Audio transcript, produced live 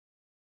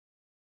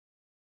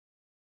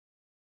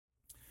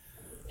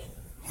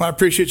Well, I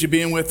appreciate you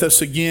being with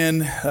us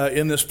again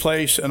in this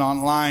place and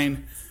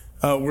online.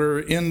 We're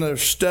in the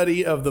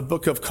study of the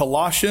book of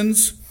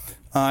Colossians.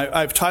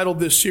 I've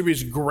titled this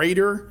series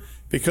Greater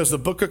because the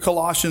book of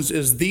Colossians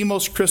is the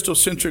most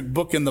Christocentric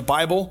book in the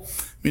Bible.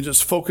 It means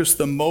it's focused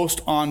the most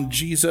on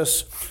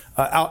Jesus.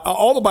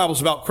 All the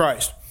Bible's about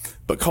Christ,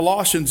 but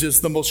Colossians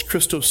is the most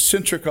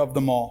Christocentric of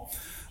them all.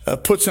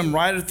 Puts him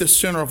right at the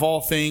center of all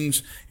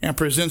things and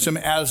presents him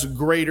as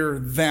greater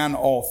than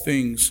all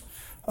things.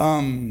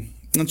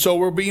 And so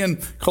we'll be in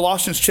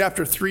Colossians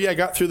chapter 3. I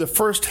got through the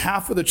first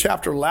half of the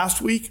chapter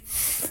last week.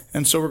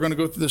 And so we're going to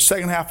go through the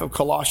second half of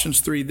Colossians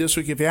 3 this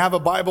week. If you have a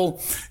Bible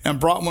and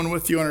brought one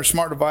with you on your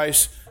smart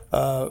device,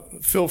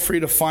 feel free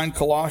to find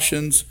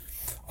Colossians.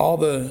 All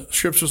the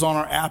scriptures on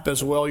our app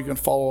as well. You can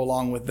follow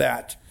along with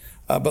that.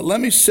 But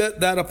let me set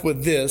that up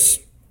with this.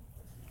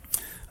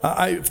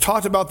 I've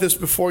talked about this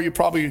before. You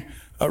probably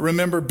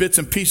remember bits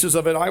and pieces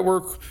of it. I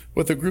work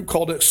with a group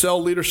called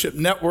Excel Leadership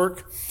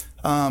Network.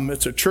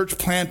 It's a church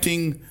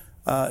planting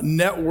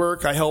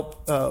network. I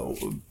help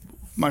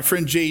my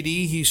friend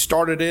JD. He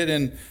started it,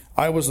 and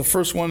I was the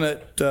first one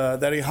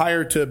that he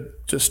hired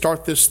to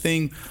start this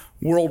thing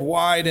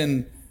worldwide.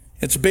 And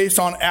it's based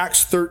on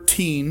Acts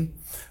 13,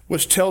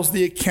 which tells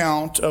the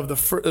account of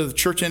the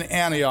church in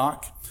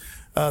Antioch,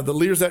 the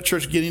leaders of that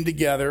church getting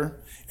together,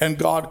 and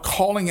God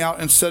calling out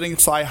and setting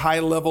aside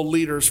high-level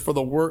leaders for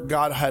the work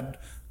God had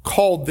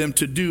called them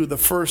to do, the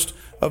first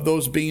of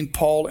those being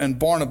Paul and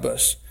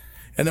Barnabas.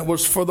 And it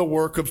was for the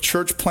work of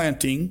church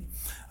planting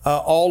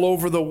all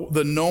over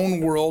the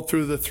known world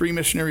through the 3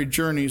 missionary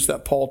journeys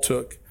that Paul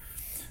took.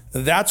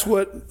 That's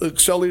what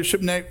Excel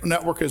Leadership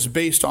Network is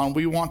based on.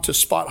 We want to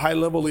spot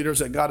high-level leaders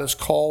that God has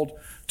called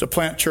to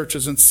plant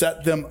churches and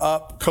set them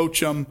up,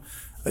 coach them,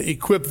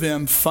 equip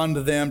them, fund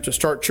them to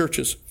start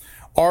churches.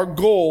 Our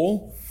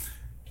goal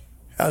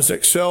as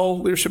Excel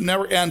Leadership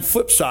Network and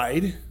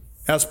Flipside,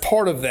 as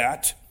part of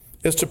that,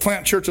 is to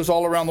plant churches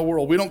all around the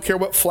world. We don't care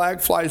what flag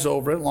flies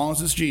over it, as long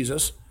as it's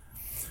Jesus.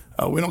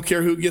 We don't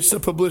care who gets the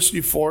publicity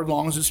for it, as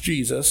long as it's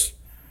Jesus.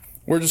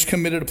 We're just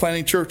committed to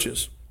planting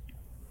churches.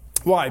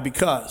 Why?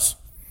 Because,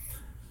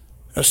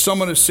 as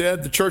someone has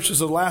said, the church is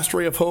the last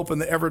ray of hope in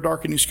the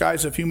ever-darkening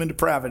skies of human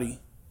depravity.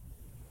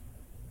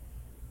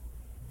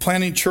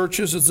 Planting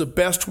churches is the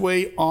best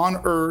way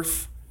on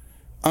earth,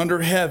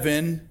 under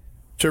heaven,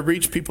 to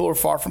reach people who are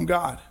far from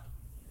God.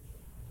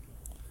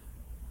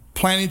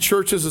 Planting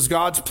churches is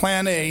God's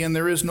plan A, and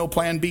there is no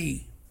plan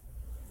B.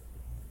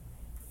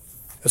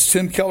 As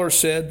Tim Keller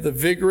said, the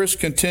vigorous,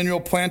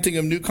 continual planting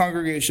of new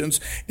congregations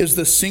is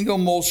the single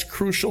most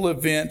crucial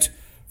event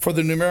for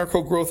the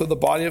numerical growth of the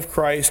body of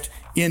Christ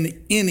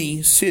in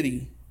any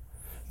city.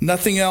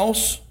 Nothing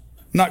else,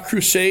 not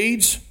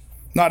crusades,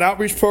 not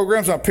outreach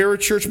programs, not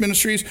parachurch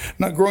ministries,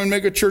 not growing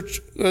mega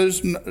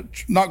churches,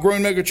 not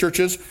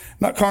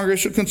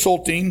congregational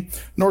consulting,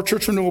 nor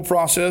church renewal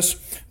process,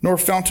 nor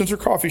fountains or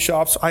coffee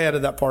shops. I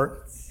added that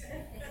part.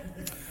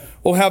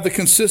 Will have the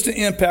consistent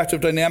impact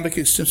of dynamic,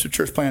 extensive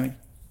church planting.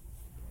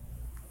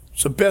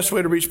 It's the best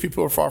way to reach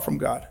people who are far from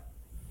God.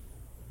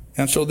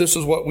 And so this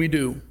is what we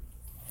do.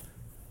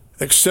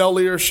 Excel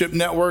Leadership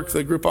Network,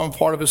 the group I'm a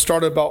part of, has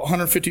started about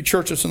 150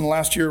 churches in the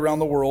last year around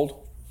the world.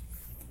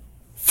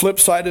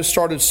 Flipside has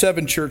started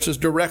 7 churches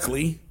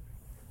directly,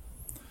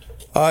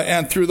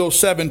 and through those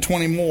 7,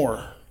 20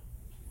 more.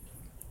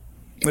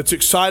 It's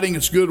exciting.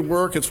 It's good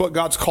work. It's what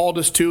God's called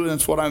us to, and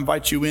it's what I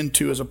invite you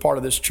into as a part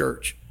of this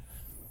church.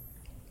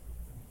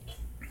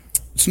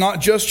 It's not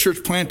just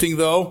church planting,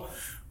 though.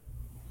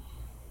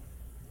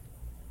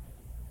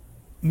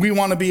 We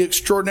want to be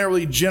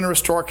extraordinarily generous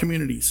to our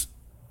communities.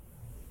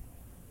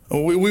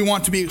 We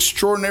want to be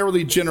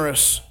extraordinarily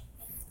generous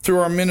through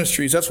our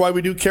ministries. That's why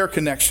we do Care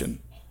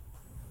Connection.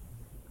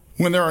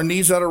 When there are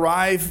needs that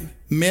arrive,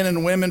 men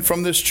and women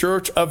from this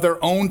church of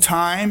their own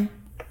time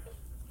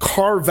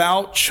carve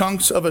out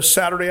chunks of a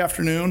Saturday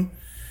afternoon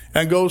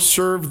and go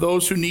serve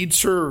those who need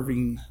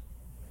serving.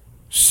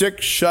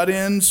 Sick,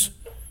 shut-ins,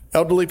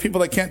 elderly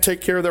people that can't take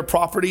care of their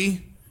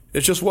property.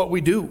 It's just what we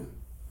do.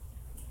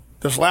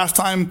 This last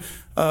time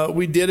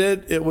we did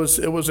it, it was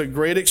a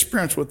great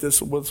experience with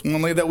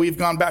one lady that we've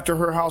gone back to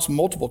her house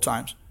multiple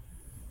times.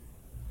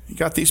 You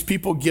got these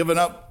people giving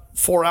up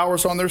 4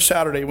 hours on their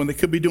Saturday when they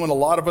could be doing a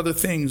lot of other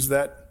things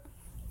that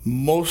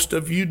most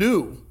of you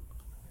do.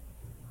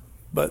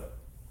 But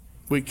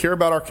we care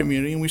about our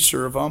community and we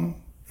serve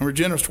them and we're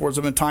generous towards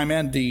them in time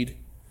and deed.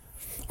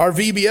 Our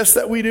VBS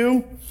that we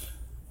do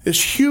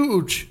is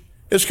huge.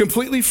 It's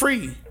completely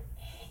free.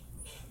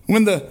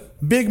 When the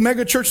big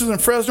mega churches in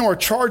Fresno are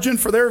charging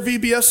for their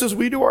VBSs,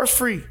 we do ours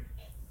free.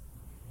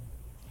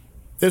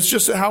 It's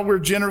just how we're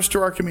generous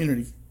to our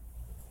community.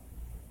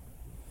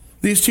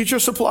 These teacher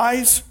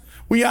supplies,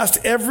 we asked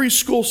every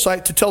school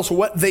site to tell us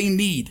what they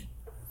need.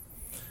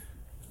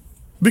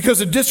 Because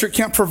the district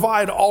can't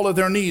provide all of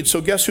their needs. So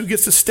guess who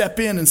gets to step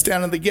in and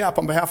stand in the gap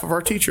on behalf of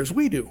our teachers?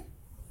 We do.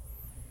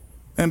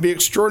 And be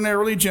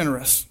extraordinarily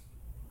generous.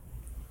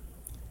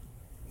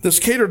 This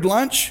catered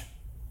lunch,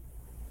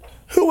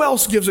 who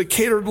else gives a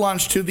catered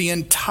lunch to the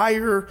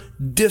entire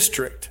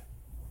district?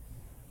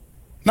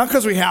 Not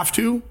because we have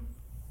to,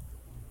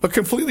 but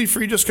completely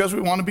free just because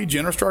we want to be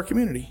generous to our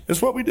community.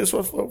 It's what we do. It's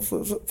what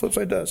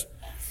Flipside does.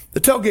 The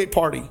tailgate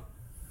party.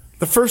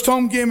 The first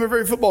home game of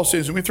every football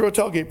season, we throw a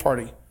tailgate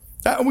party.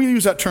 We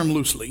use that term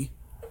loosely.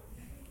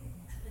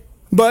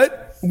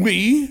 But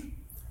we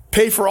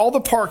pay for all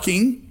the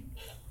parking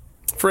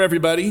for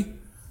everybody.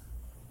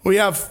 We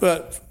have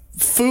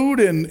food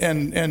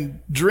and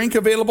drink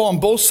available on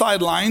both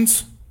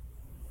sidelines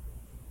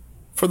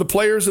for the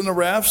players and the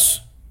refs.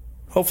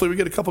 Hopefully we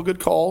get a couple good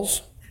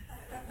calls.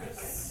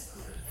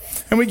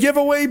 And we give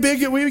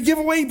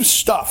away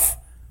stuff.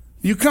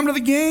 You come to the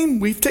game,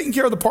 we've taken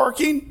care of the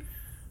parking.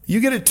 You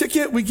get a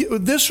ticket.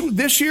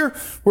 This year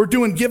we're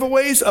doing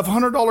giveaways of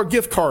 $100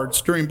 gift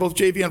cards during both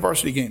JV and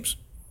varsity games.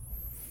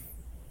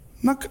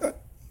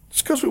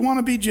 It's because we want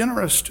to be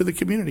generous to the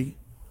community.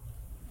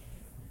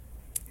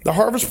 The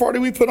harvest party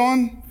we put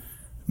on,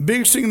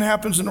 biggest thing that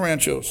happens in the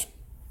ranchos.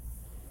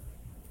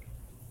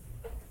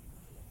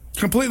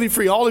 Completely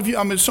free. All of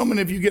you, so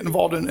many of you get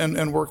involved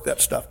and work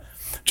that stuff.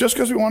 Just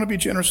because we want to be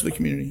generous to the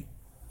community.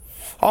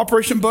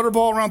 Operation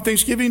Butterball around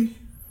Thanksgiving.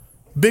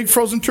 Big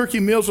frozen turkey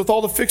meals with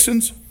all the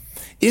fixings.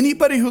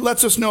 Anybody who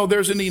lets us know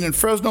there's a need in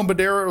Fresno,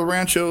 Madera, or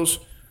Ranchos,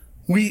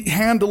 we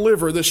hand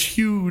deliver this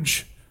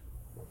huge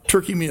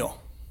turkey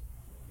meal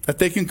that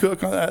they can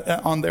cook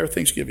on their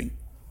Thanksgiving.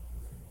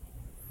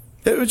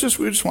 We just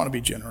want to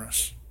be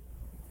generous.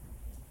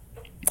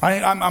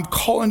 I'm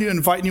calling you,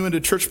 inviting you into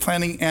church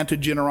planning and to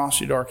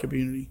generosity to our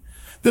community.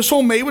 This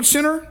whole Maywood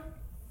Center,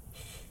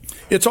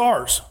 it's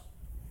ours.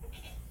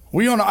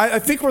 We own. I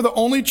think we're the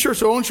only church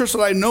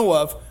that I know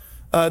of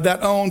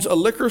that owns a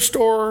liquor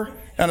store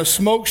and a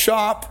smoke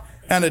shop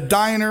and a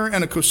diner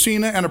and a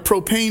cocina and a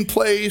propane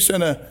place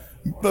and a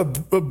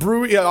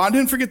brewery. Yeah, I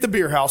didn't forget the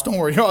beer house. Don't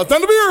worry. It's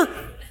on the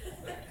beer.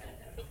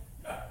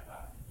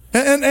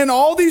 And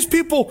all these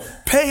people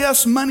pay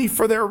us money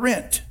for their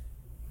rent.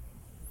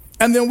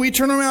 And then we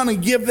turn around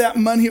and give that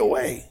money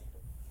away.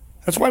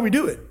 That's why we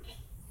do it.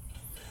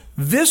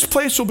 This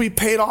place will be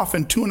paid off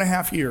in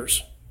 2.5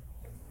 years.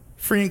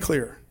 Free and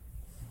clear.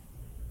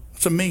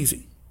 It's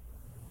amazing.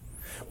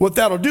 What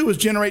that'll do is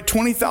generate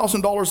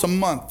 $20,000 a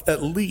month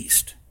at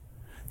least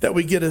that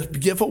we get to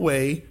give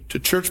away to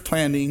church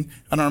planting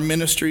and our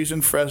ministries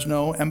in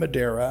Fresno and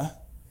Madera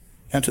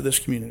and to this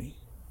community.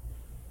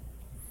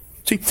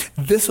 See,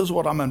 this is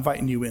what I'm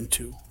inviting you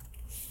into.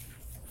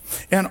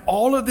 And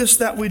all of this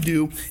that we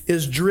do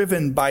is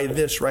driven by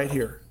this right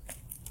here.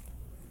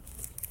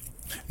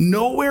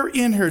 Nowhere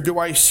in here do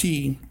I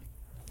see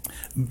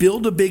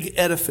build a big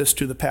edifice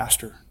to the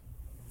pastor.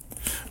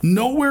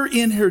 Nowhere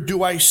in here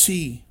do I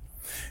see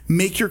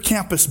make your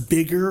campus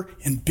bigger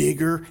and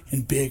bigger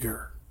and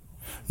bigger.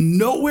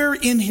 Nowhere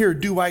in here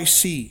do I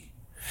see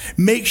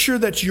make sure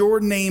that your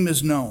name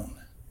is known.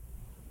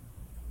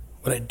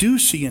 What I do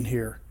see in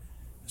here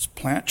is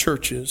plant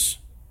churches,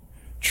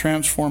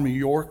 transform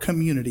your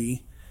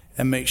community,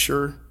 and make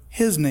sure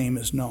his name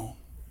is known.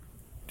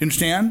 Do you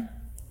understand?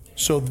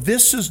 So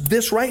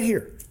this right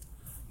here.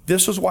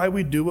 This is why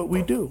we do what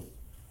we do.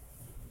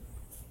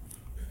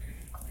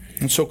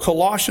 And so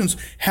Colossians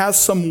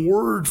has some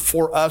word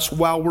for us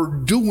while we're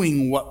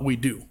doing what we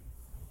do.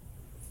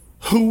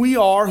 Who we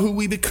are, who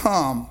we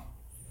become.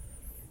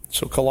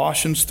 So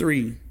Colossians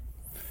 3.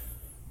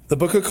 The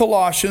book of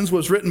Colossians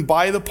was written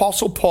by the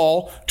Apostle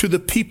Paul to the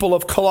people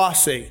of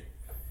Colossae.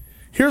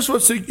 Here's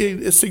what's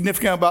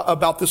significant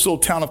about this little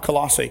town of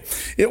Colossae.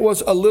 It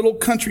was a little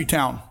country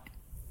town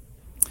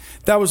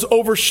that was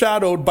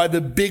overshadowed by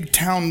the big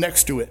town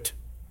next to it.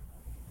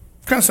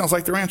 Kind of sounds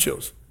like the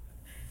Ranchos.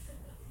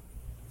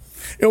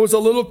 It was a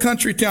little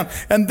country town.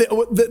 And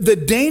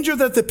the danger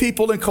that the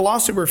people in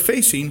Colossae were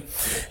facing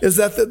is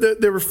that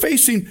they were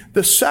facing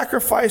the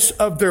sacrifice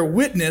of their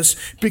witness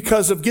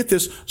because of, get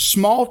this,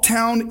 small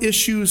town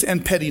issues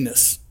and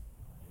pettiness.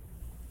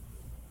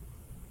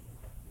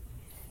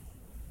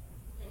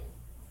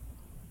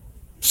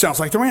 Sounds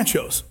like the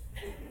Ranchos.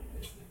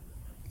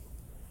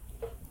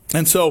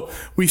 And so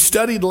we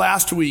studied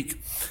last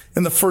week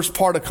in the first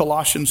part of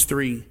Colossians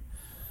 3.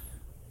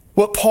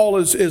 What Paul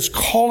is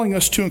calling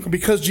us to,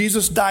 because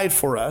Jesus died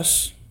for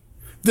us,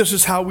 this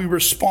is how we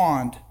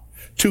respond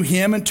to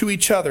him and to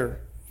each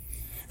other.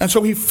 And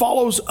so he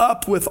follows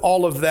up with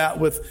all of that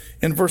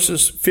in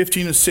verses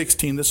 15 and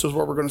 16. This is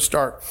where we're going to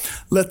start.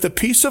 Let the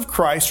peace of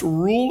Christ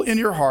rule in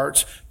your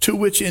hearts, to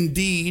which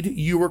indeed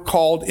you were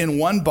called in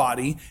one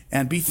body,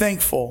 and be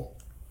thankful.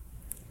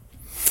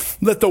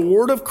 Let the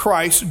word of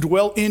Christ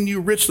dwell in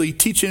you richly,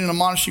 teaching and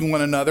admonishing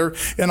one another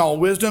in all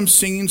wisdom,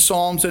 singing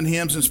psalms and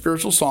hymns and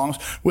spiritual songs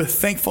with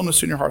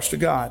thankfulness in your hearts to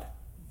God.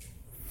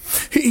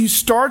 He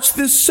starts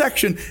this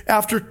section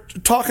after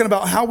talking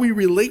about how we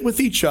relate with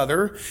each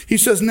other. He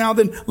says, now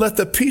then, let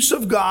the peace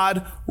of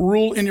God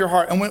rule in your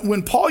heart. And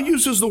when Paul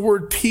uses the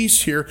word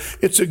peace here,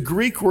 it's a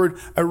Greek word,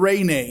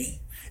 eirene.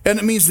 And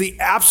it means the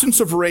absence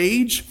of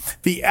rage,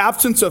 the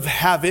absence of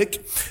havoc,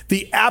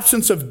 the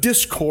absence of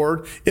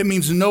discord. It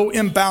means no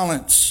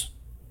imbalance.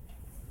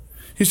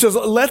 He says,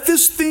 let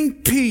this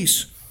thing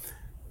peace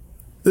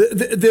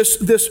This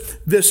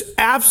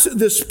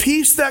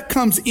peace that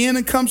comes in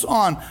and comes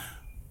on,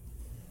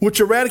 which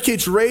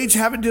eradicates rage,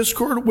 habit,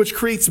 discord, which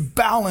creates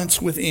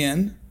balance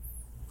within.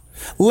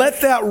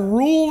 Let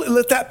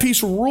that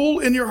peace rule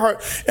in your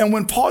heart. And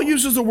when Paul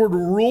uses the word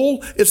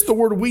rule, it's the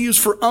word we use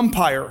for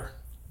umpire.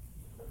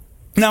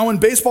 Now in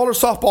baseball or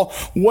softball,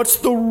 what's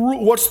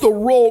the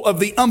role of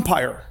the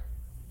umpire?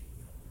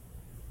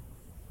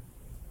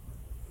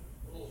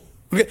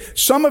 Okay,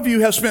 some of you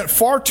have spent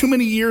far too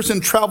many years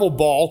in travel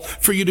ball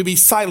for you to be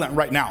silent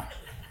right now.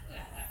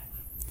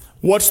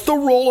 What's the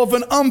role of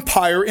an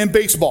umpire in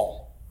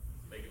baseball?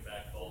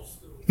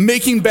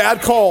 Making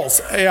bad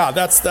calls. Yeah,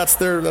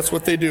 that's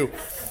what they do.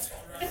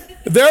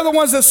 They're the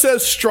ones that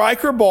says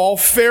strike or ball,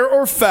 fair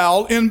or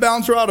foul,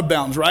 inbounds or out of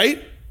bounds,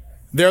 right?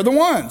 They're the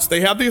ones. They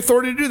have the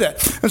authority to do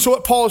that. And so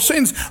what Paul is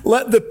saying is,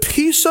 let the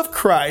peace of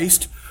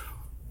Christ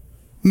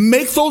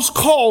make those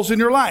calls in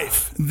your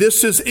life.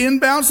 This is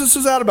inbounds, this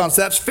is out of bounds.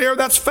 That's fair,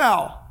 that's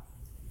foul.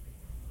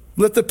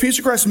 Let the peace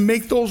of Christ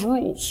make those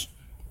rules.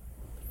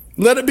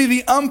 Let it be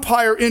the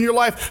umpire in your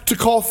life to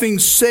call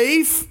things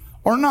safe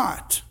or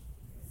not.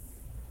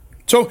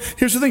 So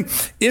here's the thing.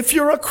 If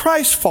you're a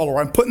Christ follower,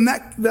 I'm putting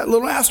that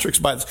little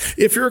asterisk by this.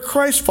 If you're a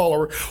Christ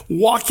follower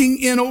walking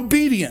in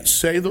obedience,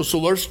 so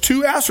there's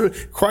two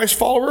asterisks, Christ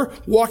follower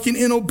walking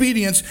in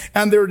obedience,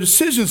 and there are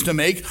decisions to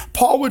make.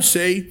 Paul would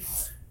say,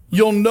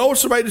 you'll know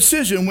it's the right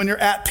decision when you're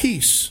at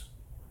peace.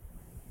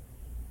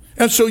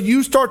 And so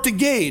you start to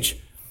gauge,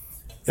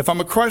 if I'm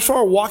a Christ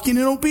follower walking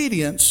in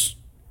obedience,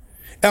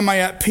 am I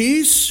at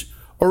peace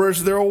or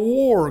is there a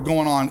war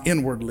going on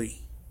inwardly?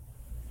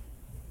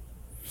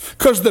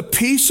 Because the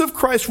peace of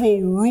Christ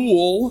will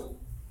rule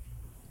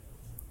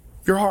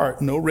your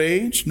heart. No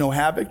rage, no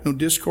havoc, no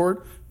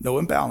discord, no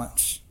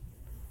imbalance.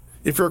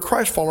 If you're a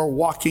Christ follower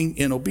walking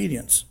in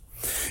obedience.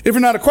 If you're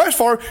not a Christ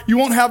follower, you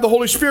won't have the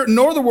Holy Spirit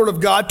nor the Word of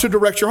God to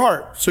direct your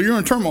heart. So you're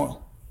in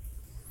turmoil.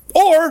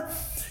 Or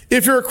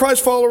if you're a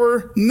Christ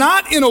follower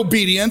not in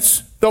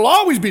obedience, there'll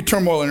always be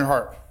turmoil in your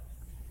heart.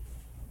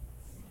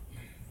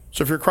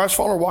 So if you're a Christ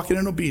follower walking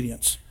in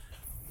obedience,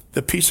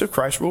 the peace of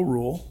Christ will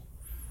rule.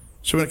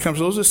 So when it comes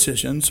to those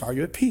decisions, are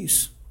you at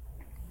peace?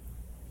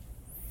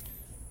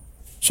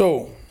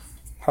 So,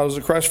 how does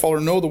a Christ follower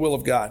know the will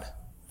of God?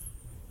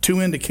 Two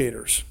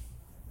indicators.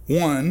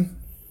 One,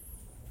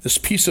 this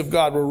peace of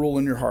God will rule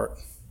in your heart.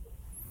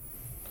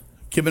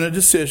 Given a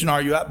decision,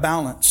 are you at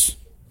balance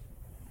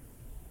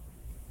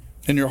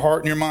in your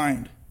heart and your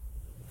mind?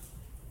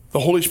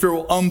 The Holy Spirit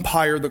will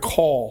umpire the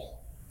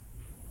call.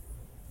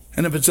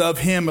 And if it's of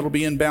Him, it'll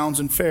be in bounds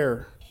and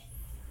fair.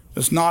 If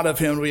it's not of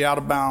Him, it'll be out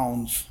of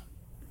bounds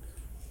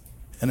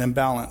and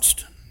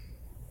imbalanced.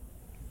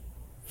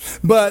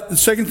 But the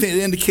second thing,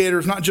 the indicator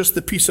is not just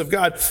the peace of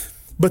God,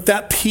 but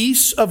that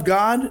peace of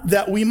God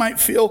that we might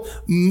feel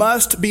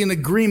must be in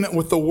agreement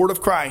with the Word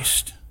of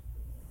Christ.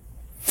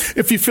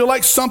 If you feel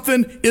like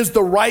something is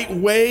the right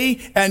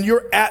way and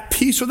you're at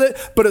peace with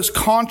it, but it's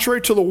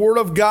contrary to the Word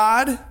of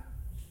God,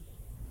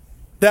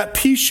 that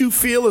peace you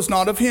feel is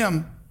not of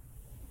Him.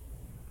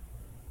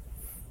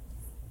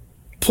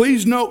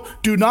 Please note,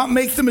 do not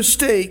make the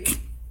mistake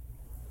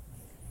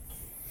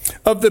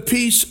of the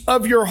peace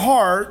of your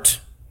heart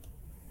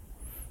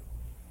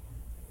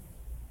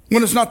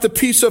when it's not the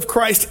peace of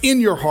Christ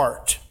in your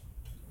heart.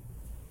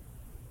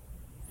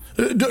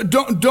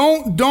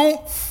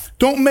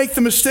 Don't make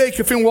the mistake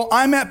of thinking, well,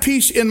 I'm at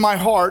peace in my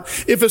heart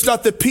if it's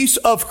not the peace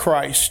of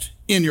Christ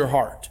in your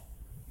heart.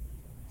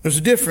 There's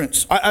a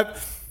difference.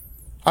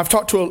 I've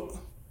talked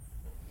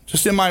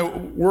just in my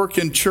work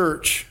in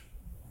church,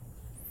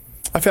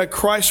 I've had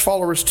Christ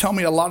followers tell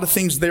me a lot of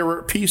things they were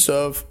at peace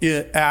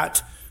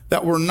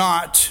that were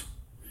not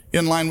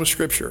in line with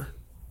Scripture.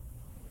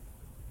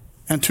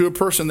 And to a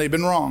person, they've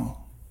been wrong.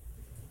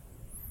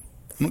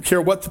 I don't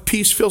care what the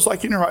peace feels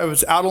like in your heart. If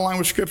it's out of line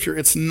with Scripture,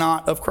 it's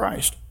not of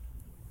Christ.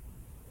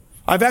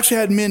 I've actually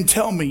had men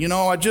tell me,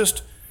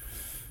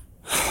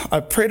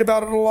 I've prayed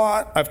about it a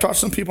lot. I've taught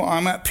some people,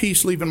 I'm at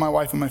peace leaving my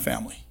wife and my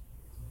family.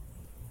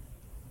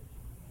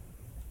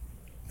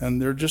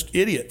 And they're just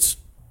idiots.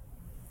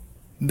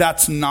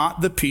 That's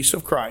not the peace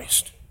of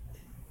Christ.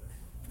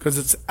 Because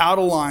it's out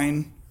of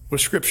line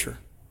with Scripture.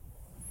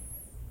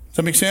 Does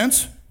that make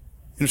sense? You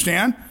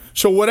understand?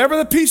 So whatever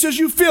the peace is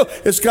you feel,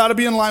 it's got to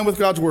be in line with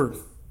God's Word.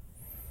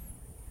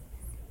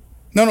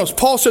 Notice,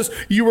 Paul says,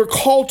 you were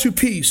called to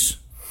peace.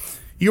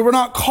 You were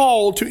not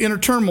called to inner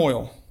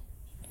turmoil.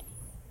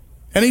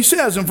 And he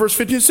says in verse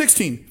 15 and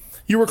 16,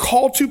 you were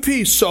called to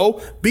peace.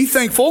 So be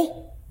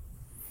thankful.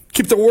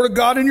 Keep the Word of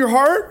God in your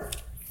heart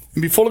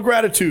and be full of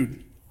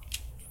gratitude.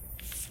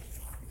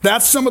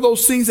 That's some of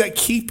those things that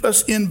keep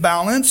us in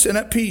balance and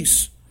at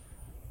peace.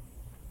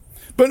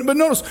 But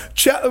notice,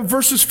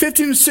 verses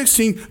 15 and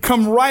 16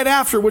 come right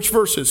after which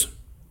verses?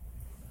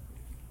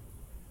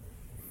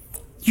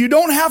 You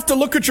don't have to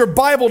look at your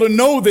Bible to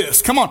know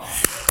this. Come on.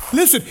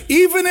 Listen,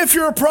 even if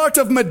you're a product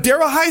of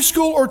Madera High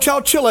School or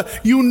Chowchilla,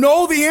 you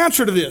know the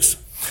answer to this.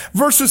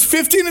 Verses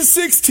 15 and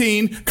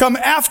 16 come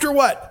after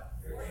what?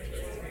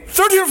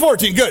 13 and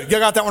 14. Good. You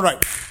got that one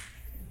right.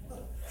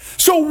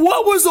 So So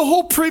what was the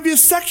whole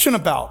previous section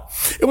about?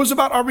 It was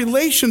about our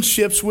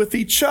relationships with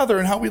each other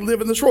and how we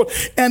live in this world.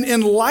 And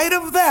in light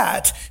of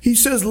that, he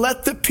says,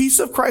 let the peace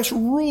of Christ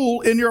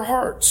rule in your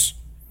hearts.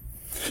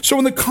 So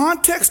in the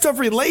context of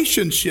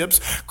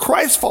relationships,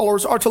 Christ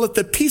followers are to let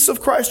the peace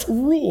of Christ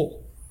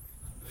rule.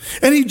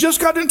 And he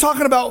just got done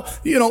talking about,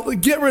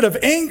 get rid of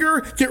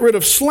anger, get rid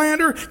of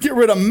slander, get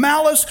rid of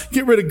malice,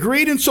 get rid of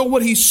greed. And so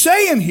what he's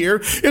saying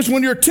here is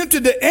when you're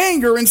tempted to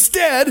anger,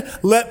 instead,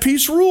 let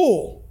peace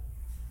rule.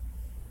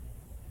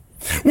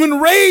 When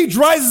rage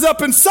rises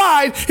up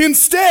inside,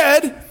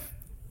 instead,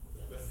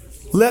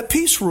 let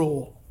peace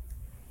rule.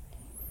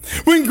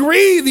 When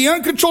greed, the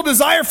uncontrolled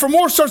desire for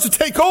more, starts to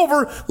take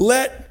over,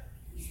 let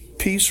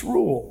peace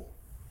rule.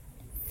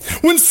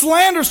 When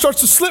slander starts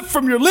to slip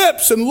from your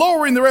lips and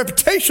lowering the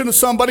reputation of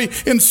somebody,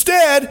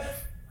 instead,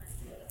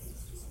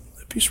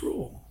 let peace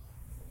rule.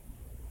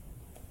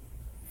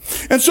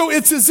 And so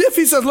it's as if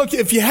he says, look,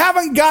 if you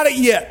haven't got it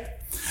yet,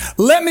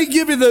 let me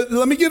give you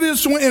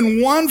this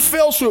in one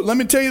fell swoop. Let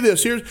me tell you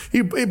this.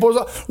 He pulls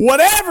out,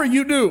 whatever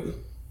you do.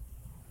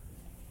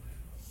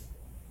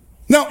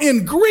 Now,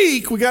 in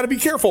Greek, we got to be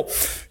careful.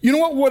 You know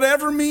what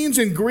whatever means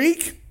in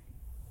Greek?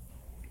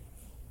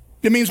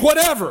 It means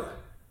whatever.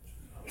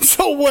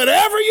 So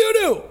whatever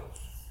you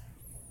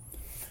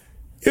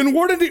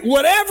do,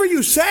 whatever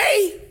you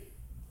say,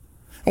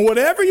 and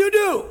whatever you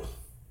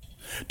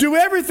do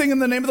everything in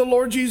the name of the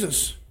Lord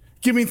Jesus,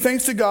 giving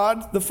thanks to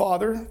God the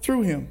Father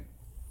through him.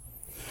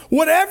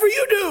 Whatever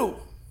you do,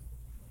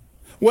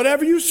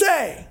 whatever you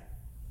say,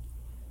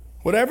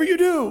 whatever you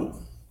do,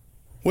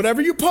 whatever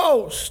you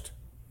post,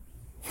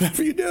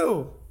 whatever you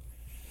do,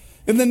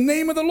 in the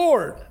name of the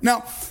Lord.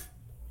 Now,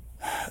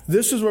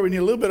 this is where we need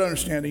a little bit of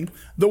understanding.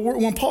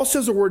 When Paul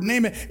says the word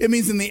name it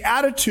means in the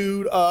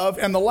attitude of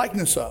and the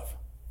likeness of.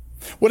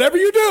 Whatever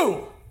you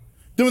do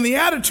in the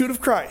attitude of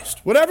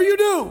Christ. Whatever you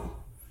do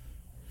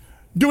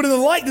it in the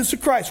likeness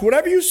of Christ.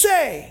 Whatever you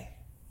say.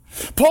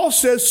 Paul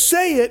says,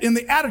 say it in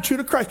the attitude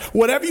of Christ.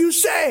 Whatever you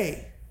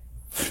say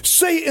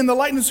it in the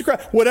likeness of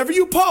Christ. Whatever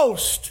you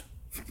post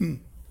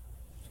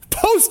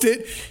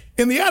it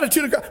in the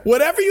attitude of Christ.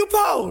 Whatever you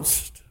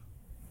post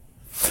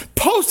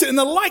it in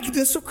the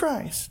likeness of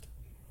Christ.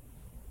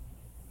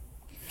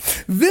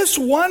 This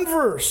one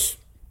verse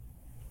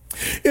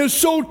is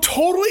so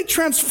totally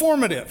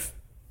transformative.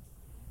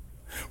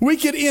 We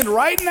could end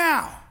right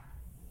now.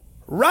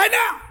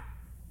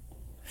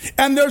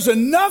 And there's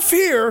enough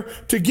here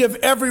to give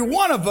every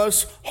one of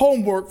us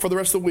homework for the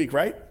rest of the week,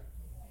 right?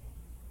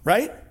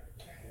 Right?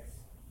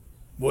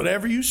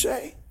 Whatever you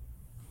say,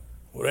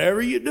 whatever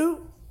you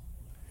do,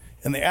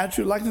 in the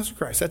attitude likeness of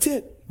Christ. That's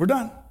it. We're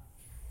done.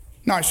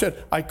 Now, I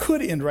said I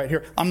could end right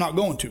here. I'm not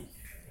going to.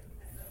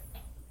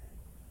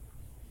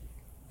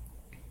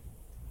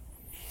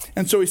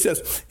 And so he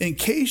says, in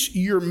case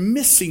you're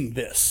missing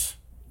this,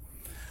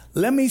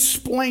 let me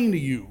explain to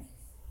you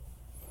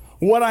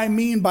what I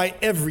mean by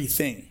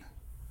everything.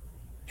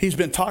 He's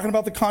been talking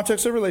about the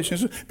context of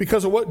relationships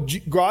because of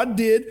what God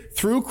did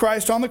through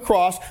Christ on the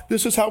cross.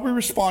 This is how we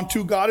respond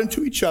to God and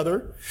to each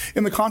other.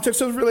 In the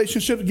context of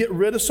relationships, get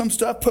rid of some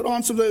stuff, put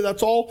on some,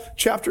 that's all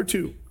chapter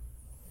 2.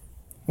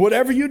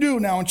 Whatever you do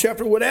now in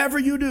whatever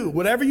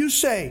you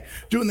say,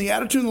 do it in the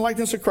attitude and the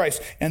likeness of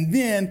Christ. And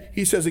then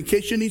he says, in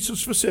case you need some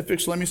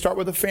specifics, let me start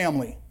with the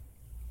family.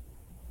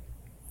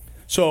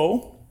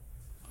 So,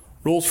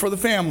 rules for the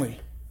family.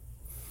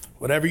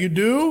 Whatever you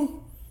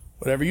do,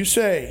 whatever you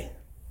say.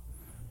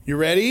 You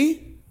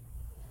ready?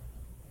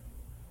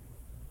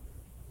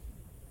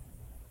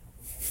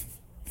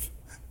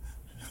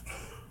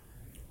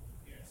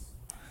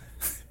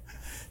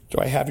 Do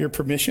I have your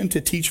permission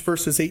to teach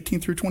verses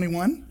 18 through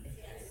 21?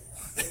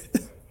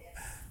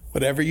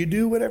 Whatever you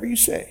do, whatever you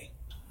say.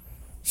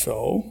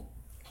 So,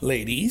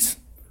 ladies,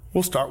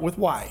 we'll start with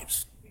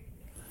wives.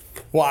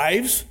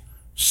 Wives,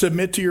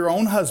 submit to your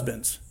own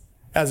husbands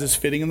as is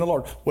fitting in the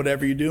Lord.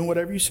 Whatever you do and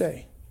whatever you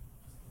say.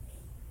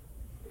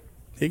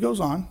 He goes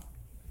on.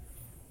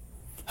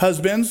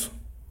 Husbands,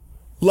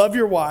 love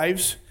your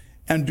wives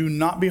and do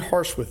not be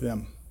harsh with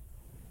them.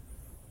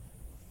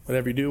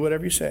 Whatever you do,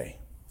 whatever you say.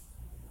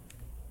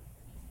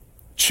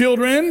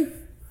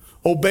 Children,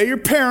 obey your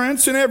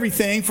parents in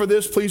everything, for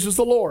this pleases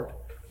the Lord.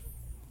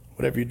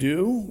 Whatever you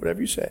do, whatever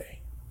you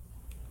say.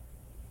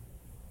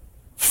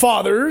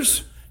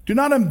 Fathers, do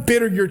not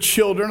embitter your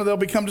children or they'll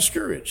become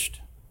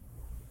discouraged.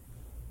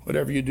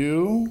 Whatever you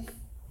do,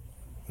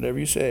 whatever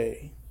you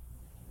say.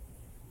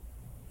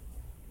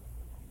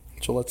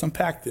 So let's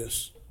unpack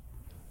this.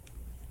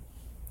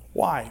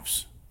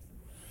 Wives,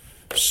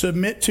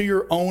 submit to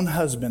your own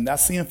husband.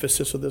 That's the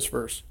emphasis of this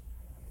verse.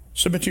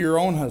 Submit to your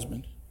own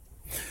husband.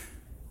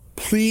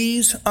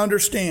 Please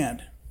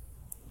understand,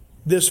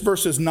 this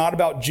verse is not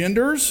about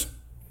genders.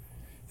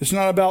 It's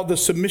not about the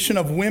submission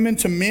of women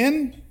to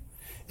men.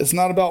 It's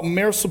not about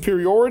male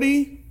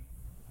superiority.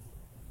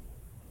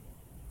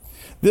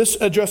 This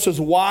addresses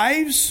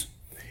wives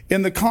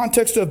in the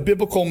context of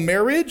biblical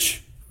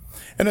marriage.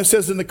 And it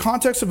says in the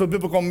context of a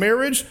biblical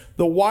marriage,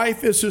 the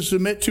wife is to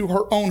submit to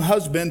her own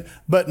husband,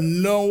 but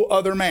no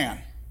other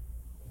man.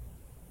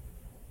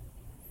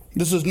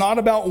 This is not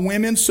about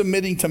women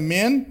submitting to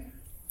men.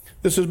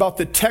 This is about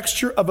the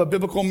texture of a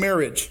biblical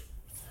marriage.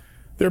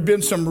 There have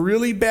been some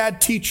really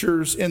bad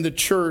teachers in the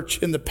church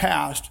in the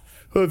past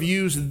who have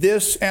used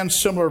this and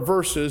similar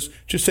verses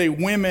to say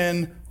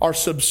women are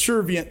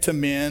subservient to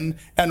men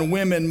and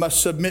women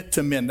must submit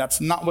to men.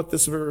 That's not what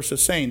this verse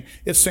is saying.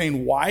 It's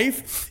saying,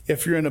 wife,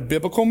 if you're in a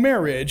biblical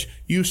marriage,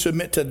 you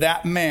submit to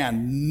that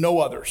man, no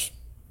others.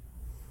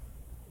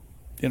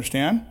 Do you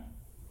understand?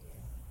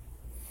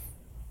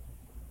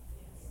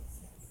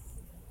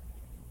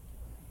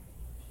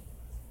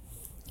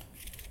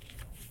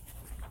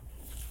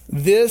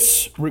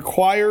 This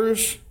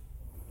requires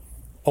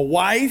a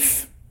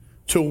wife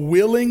to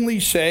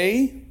willingly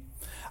say,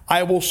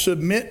 I will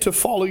submit to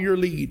follow your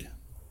lead,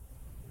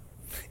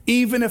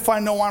 even if I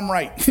know I'm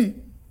right.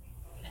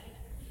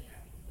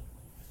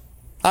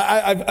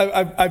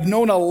 I've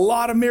known a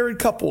lot of married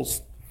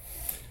couples,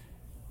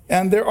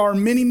 and there are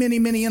many, many,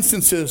 many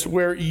instances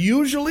where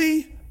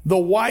usually the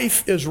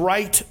wife is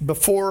right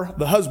before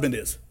the husband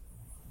is.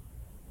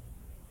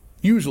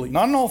 Usually,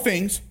 not in all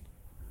things.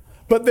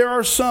 But there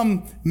are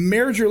some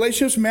marriage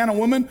relationships, man and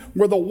woman,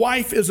 where the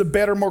wife is a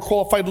better, more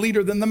qualified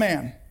leader than the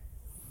man.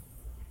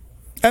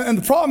 And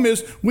the problem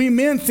is, we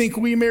men think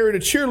we married a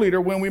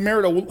cheerleader when we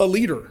married a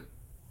leader.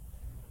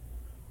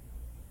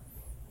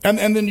 And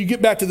then you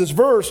get back to this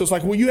verse, it's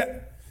like,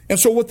 and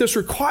so what this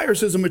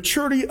requires is a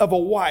maturity of a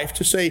wife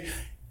to say,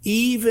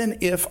 even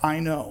if I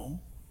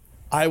know,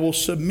 I will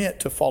submit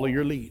to follow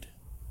your lead.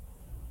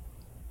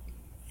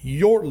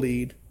 Your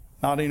lead,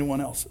 not anyone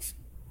else's.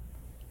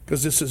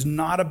 Because this is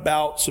not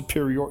about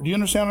superiority. Do you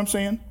understand what I'm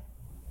saying?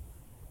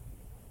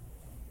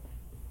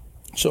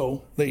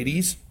 So,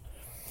 ladies,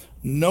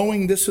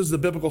 knowing this is the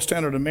biblical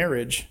standard of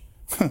marriage,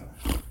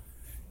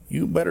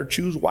 you better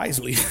choose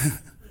wisely.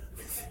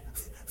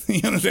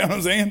 You understand what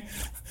I'm saying?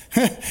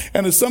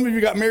 And if some of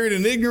you got married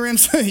in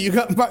ignorance, you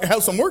might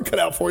have some work cut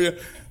out for you.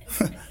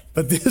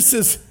 But this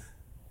is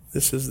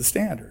the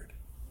standard.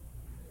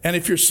 And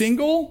if you're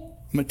single,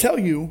 I'm going to tell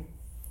you,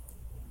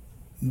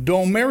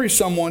 don't marry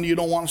someone you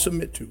don't want to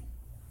submit to.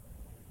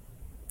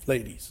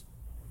 Ladies.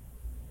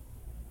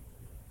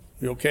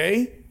 You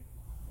okay?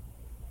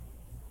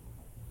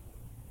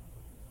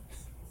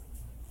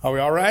 Are we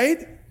all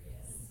right?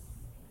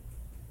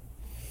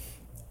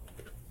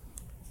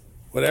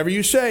 Whatever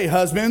you say,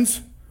 husbands,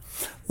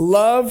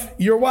 love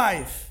your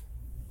wife.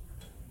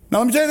 Now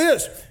let me tell you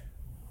this.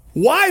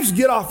 Wives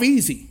get off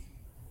easy.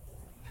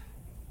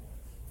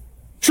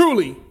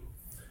 Truly.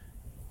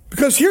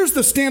 Because here's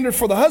the standard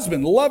for the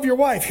husband. Love your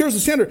wife. Here's the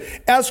standard.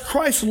 As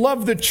Christ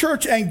loved the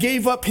church and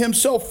gave up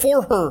himself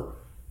for her.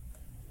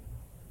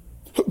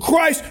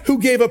 Christ who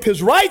gave up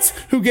his rights,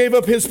 who gave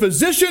up his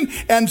position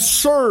and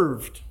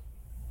served.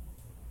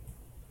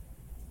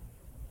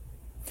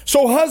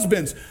 So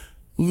husbands,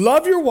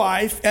 love your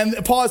wife and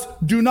pause,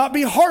 do not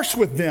be harsh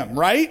with them,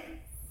 right?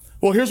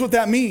 Well, here's what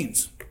that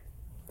means.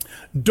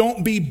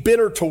 Don't be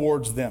bitter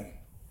towards them.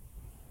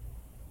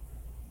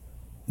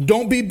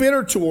 Don't be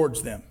bitter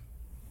towards them.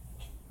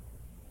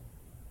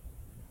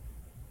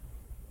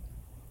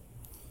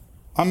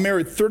 I'm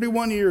married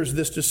 31 years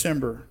this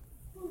December.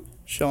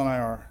 Shell and I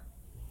are.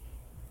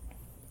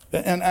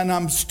 And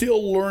I'm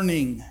still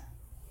learning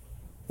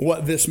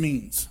what this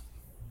means.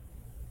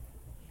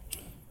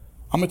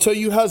 I'm going to tell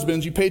you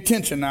husbands, you pay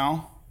attention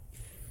now.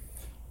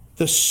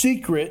 The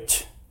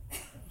secret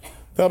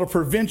that'll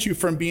prevent you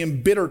from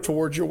being bitter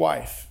towards your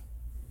wife.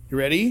 You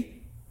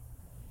ready?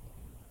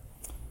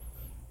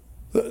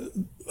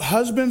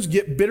 Husbands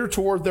get bitter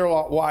toward their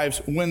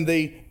wives when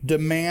they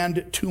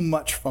demand too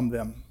much from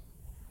them.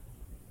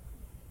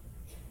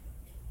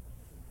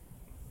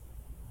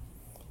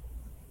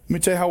 Let me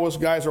tell you how us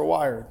guys are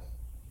wired.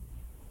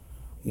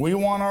 We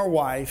want our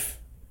wife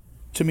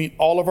to meet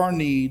all of our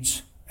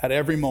needs at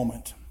every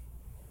moment.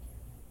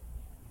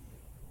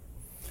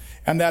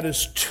 And that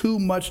is too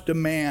much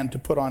demand to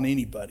put on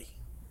anybody.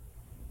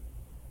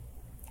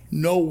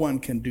 No one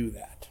can do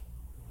that.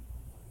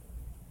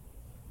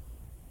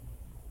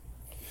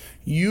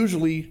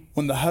 Usually,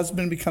 when the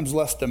husband becomes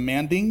less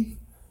demanding,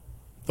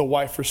 the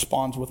wife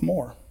responds with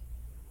more.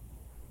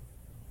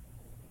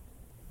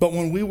 But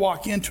when we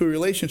walk into a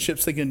relationship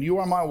thinking, you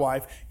are my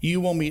wife,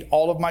 you will meet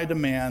all of my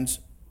demands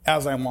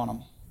as I want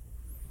them.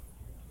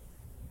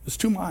 It's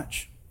too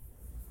much.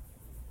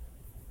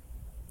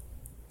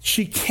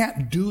 She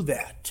can't do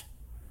that.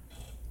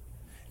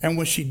 And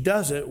when she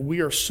does it,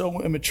 we are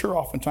so immature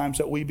oftentimes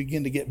that we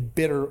begin to get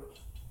bitter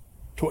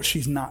to what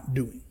she's not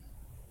doing.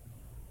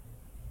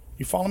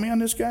 You follow me on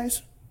this,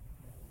 guys?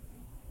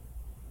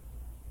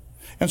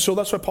 And so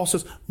that's why Paul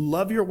says,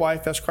 love your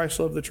wife as Christ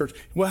loved the church.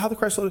 Well, how did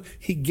Christ love it?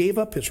 He gave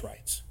up his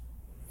rights.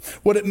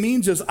 What it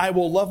means is I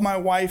will love my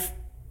wife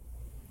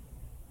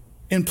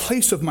in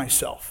place of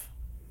myself.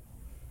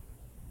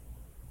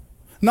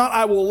 Not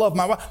I will love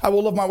my wife. I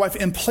will love my wife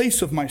in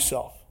place of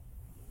myself.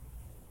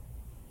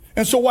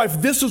 And so,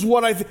 wife, this is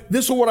what I want.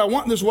 This is what I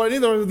need. This is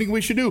what I think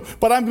we should do.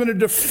 But I'm going to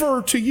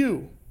defer to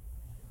you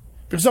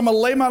because I'm going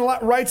to lay my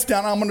rights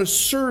down. I'm going to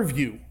serve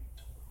you.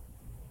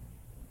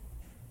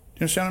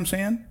 Do you understand what I'm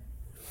saying?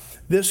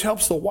 this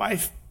helps the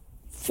wife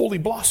fully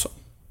blossom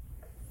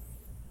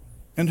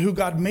and who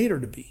God made her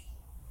to be.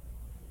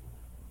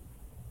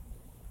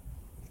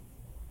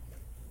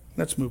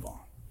 Let's move on.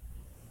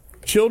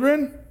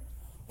 Children,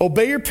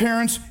 obey your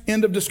parents.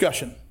 End of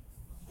discussion.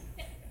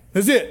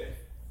 That's it.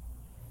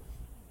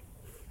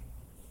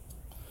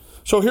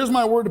 So here's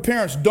my word to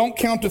parents. Don't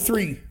count to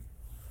 3.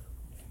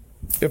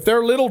 If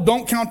they're little,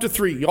 don't count to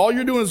 3. All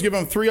you're doing is giving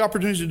them 3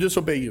 opportunities to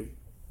disobey you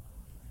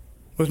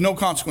with no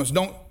consequence.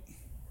 Don't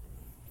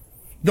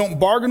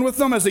bargain with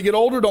them as they get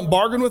older. Don't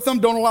bargain with them.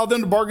 Don't allow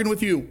them to bargain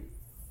with you.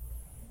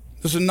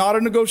 This is not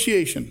a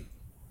negotiation.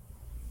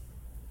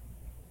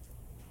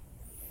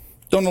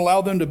 Don't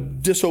allow them to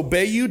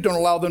disobey you. Don't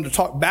allow them to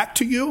talk back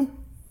to you.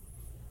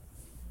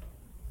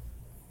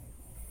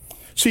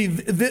 See,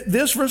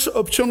 this verse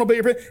of children obey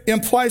your parents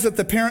implies that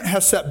the parent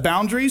has set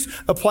boundaries,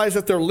 implies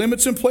that there are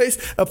limits in place,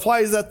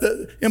 implies that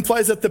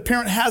the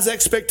parent has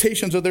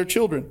expectations of their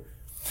children.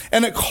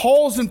 And it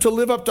calls them to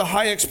live up to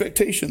high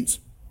expectations.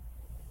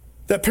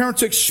 That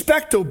parents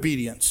expect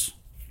obedience.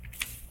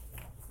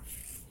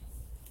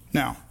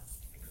 Now,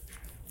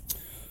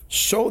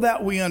 so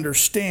that we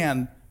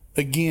understand,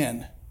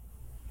 again,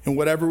 in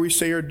whatever we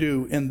say or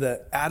do in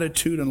the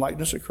attitude and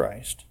likeness of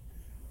Christ,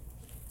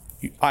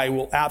 I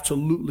will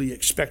absolutely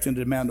expect and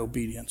demand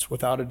obedience,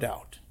 without a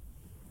doubt,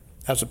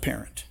 as a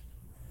parent.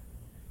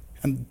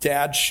 And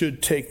dad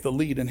should take the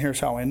lead, and here's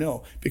how I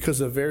know. Because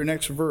the very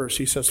next verse,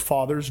 he says,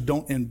 fathers,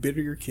 don't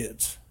embitter your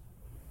kids.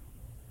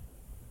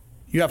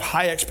 You have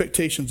high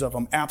expectations of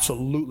them,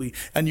 absolutely,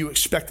 and you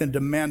expect and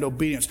demand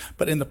obedience.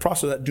 But in the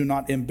process of that, do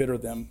not embitter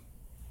them.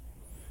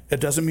 It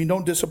doesn't mean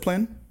don't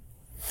discipline.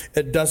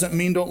 It doesn't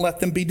mean don't let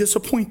them be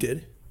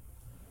disappointed.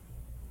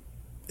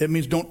 It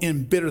means don't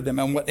embitter them.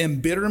 And what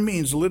embitter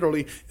means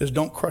literally is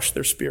don't crush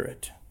their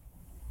spirit.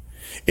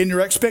 In your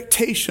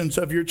expectations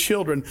of your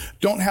children,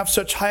 don't have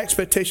such high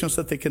expectations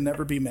that they can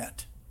never be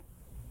met.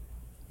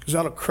 Because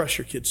that'll crush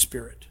your kid's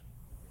spirit.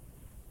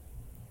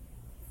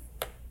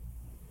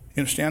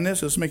 You understand this?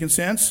 Is this making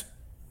sense?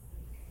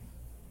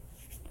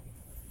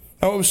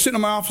 I was sitting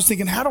in my office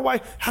thinking, how do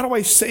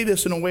I say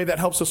this in a way that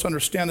helps us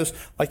understand this,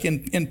 like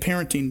in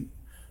parenting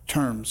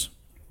terms?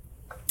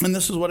 And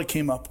this is what it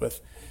came up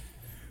with.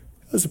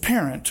 As a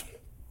parent,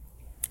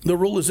 the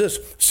rule is this: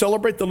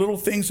 celebrate the little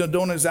things and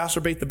don't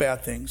exacerbate the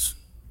bad things.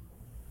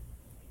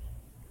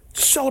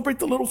 Celebrate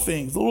the little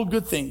things, the little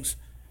good things,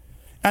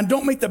 and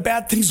don't make the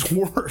bad things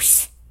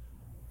worse.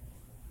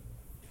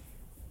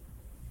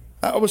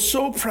 I was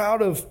so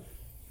proud of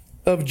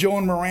Joe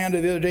and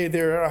Miranda the other day.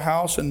 They're at our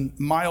house, and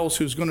Miles,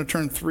 who's going to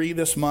turn 3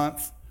 this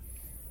month,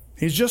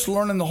 he's just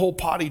learning the whole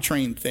potty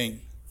train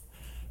thing.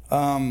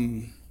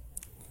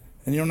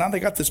 And now they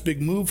got this big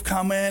move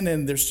coming,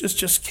 and there's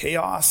just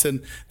chaos,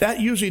 and that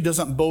usually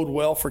doesn't bode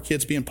well for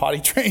kids being potty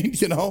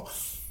trained,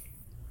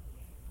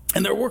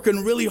 And they're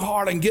working really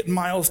hard on getting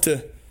Miles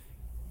to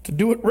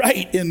do it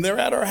right, and they're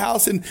at our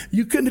house, and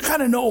you can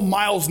kind of know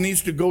Miles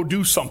needs to go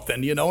do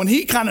something, and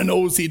he kind of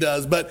knows he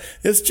does, but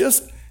it's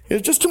just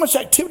too much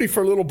activity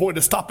for a little boy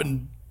to stop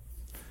and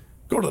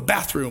go to the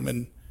bathroom,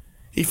 and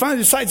he finally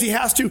decides he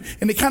has to,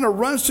 and he kind of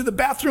runs to the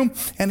bathroom,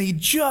 and he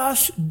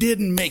just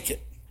didn't make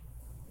it.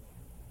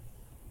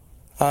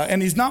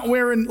 And he's not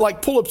wearing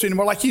like pull-ups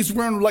anymore, like he's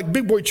wearing like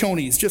big boy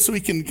chonies, just so he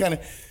can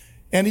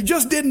and he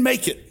just didn't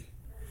make it.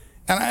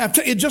 And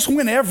it just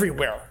went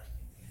everywhere.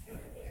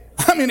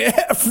 I mean,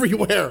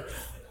 everywhere.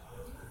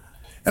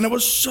 And I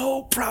was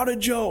so proud of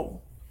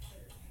Joe.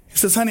 He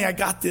says, honey, I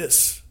got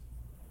this.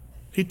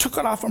 He took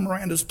it off of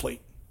Miranda's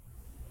plate.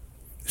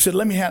 He said,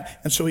 let me have it.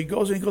 And so he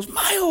goes and he goes,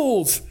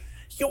 Miles,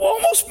 you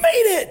almost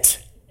made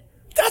it.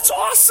 That's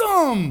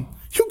awesome.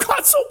 You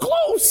got so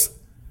close.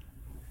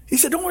 He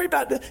said, don't worry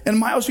about that. And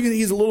Miles,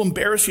 he's a little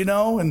embarrassed, and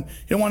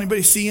he don't want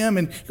anybody to see him.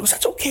 And he goes,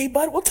 that's okay,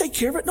 bud. We'll take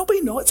care of it. Nobody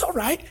knows. It's all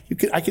right.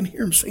 I can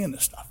hear him saying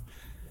this stuff.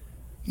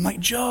 I'm like,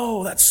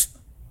 Joe,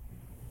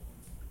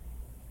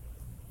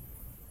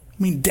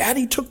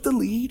 Daddy took the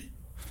lead.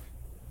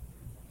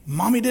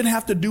 Mommy didn't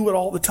have to do it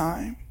all the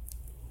time.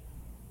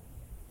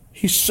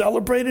 He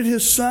celebrated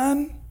his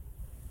son.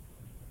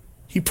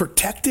 He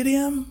protected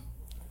him.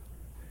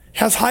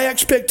 Has high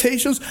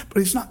expectations, but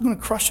he's not going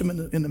to crush him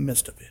in the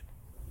midst of it.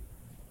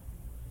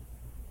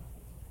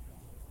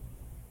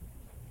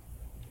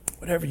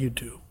 Whatever you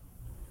do,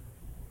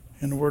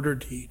 in word or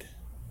deed,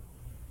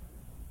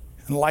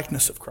 in the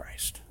likeness of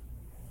Christ.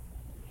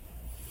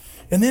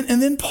 And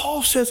then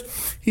Paul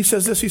says, he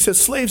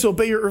says, slaves,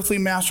 obey your earthly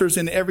masters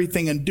in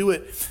everything, and do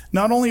it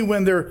not only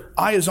when their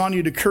eye is on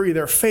you to curry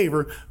their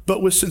favor,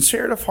 but with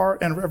sincerity of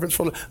heart and reverence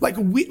for them. Like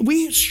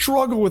we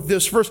struggle with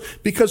this verse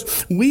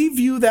because we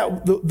view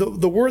that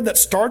the word that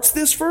starts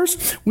this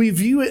verse, we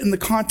view it in the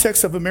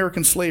context of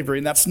American slavery,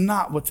 and that's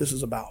not what this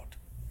is about.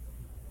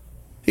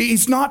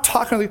 He's not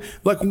talking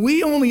like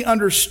we only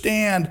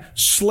understand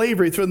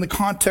slavery through the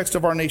context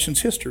of our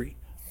nation's history.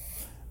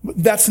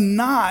 That's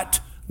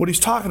not what he's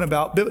talking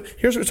about.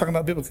 Here's what he's talking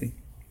about biblically.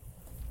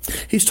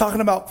 He's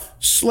talking about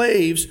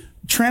slaves.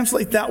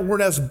 Translate that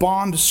word as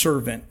bond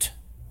servant.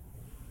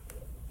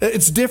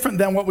 It's different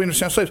than what we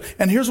understand as slaves.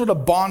 And here's what a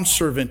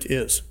bondservant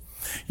is.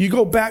 You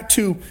go back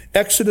to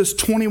Exodus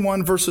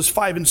 21, verses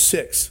 5 and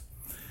 6.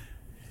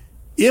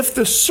 If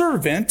the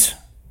servant,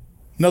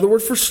 another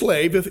word for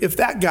slave, if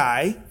that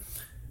guy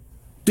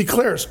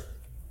declares,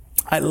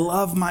 I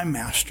love my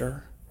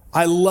master,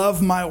 I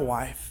love my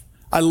wife,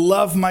 I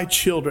love my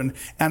children,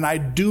 and I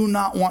do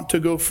not want to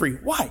go free.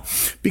 Why?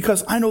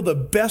 Because I know the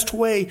best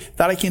way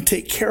that I can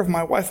take care of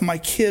my wife and my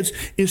kids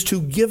is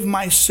to give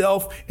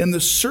myself in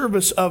the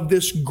service of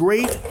this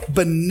great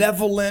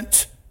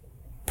benevolent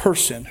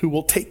person who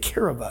will take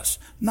care of us,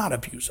 not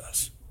abuse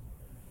us.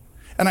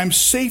 And I'm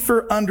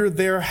safer under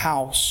their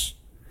house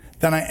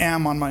than I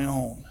am on my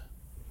own.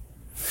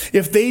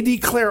 If they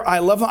declare, I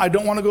love him, I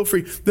don't want to go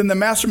free, then the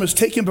master must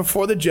take him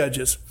before the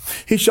judges.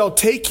 He shall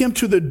take him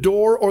to the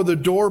door or the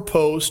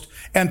doorpost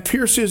and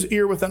pierce his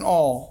ear with an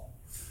awl.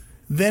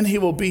 Then he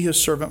will be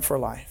his servant for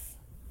life.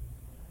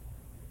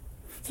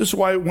 This is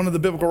why one of the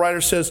biblical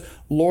writers says,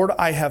 Lord,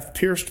 I have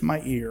pierced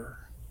my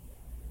ear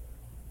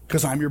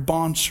because I'm your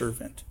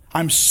bondservant.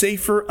 I'm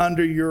safer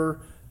under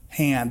your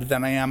hand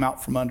than I am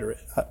out from under it,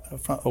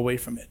 away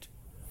from it.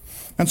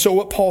 And so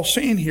what Paul's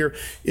saying here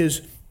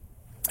is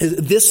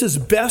this is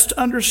best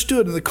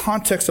understood in the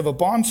context of a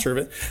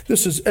bondservant.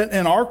 This is,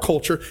 in our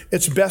culture,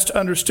 it's best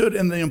understood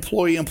in the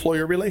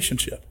employee-employer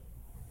relationship.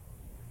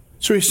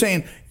 So he's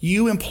saying,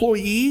 you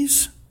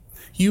employees,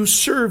 you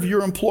serve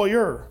your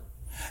employer.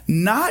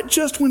 Not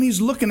just when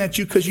he's looking at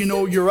you because you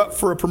know you're up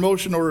for a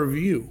promotion or a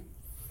review.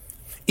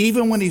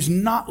 Even when he's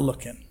not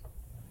looking,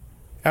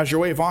 as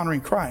your way of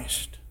honoring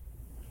Christ.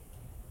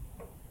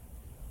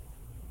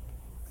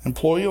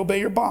 Employee, obey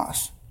your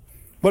boss.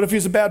 What if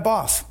he's a bad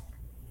boss?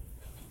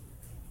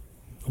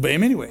 Obey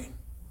him anyway.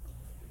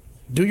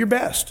 Do your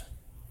best.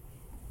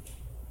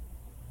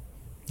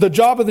 The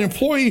job of the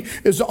employee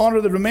is to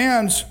honor the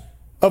demands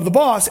of the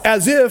boss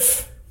as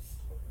if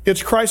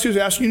it's Christ who's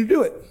asking you to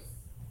do it.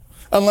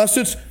 Unless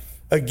it's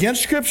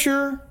against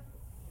Scripture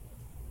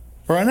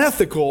or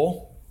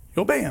unethical,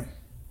 you obey him.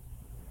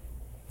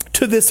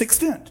 To this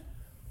extent.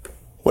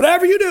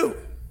 Whatever you do,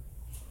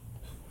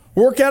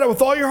 work at it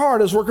with all your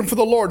heart as working for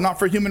the Lord, not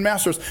for human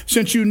masters,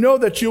 since you know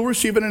that you'll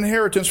receive an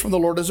inheritance from the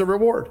Lord as a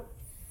reward.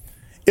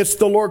 It's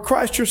the Lord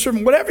Christ, your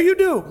servant. Whatever you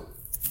do,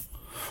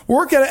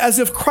 work at it as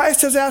if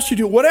Christ has asked you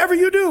to. Whatever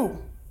you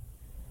do,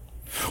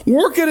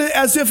 work at it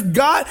as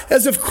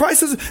if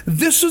Christ says,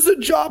 this is the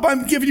job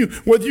I'm giving you.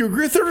 Whether you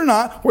agree with it or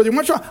not, whether you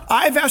want to,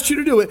 I've asked you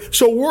to do it.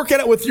 So work at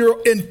it with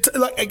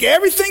like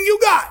everything you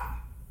got.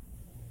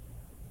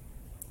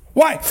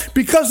 Why?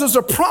 Because there's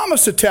a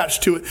promise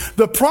attached to it.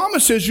 The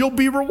promise is you'll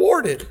be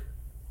rewarded.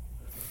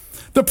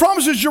 The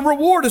promise is your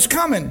reward is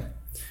coming.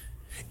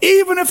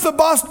 Even if the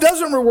boss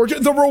doesn't reward you,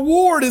 the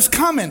reward is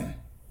coming.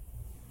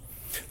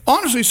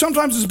 Honestly,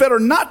 sometimes it's better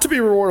not to be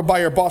rewarded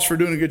by your boss for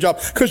doing a good job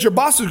because your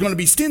boss is going to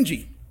be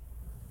stingy.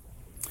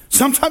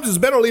 Sometimes it's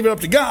better to leave it up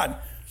to God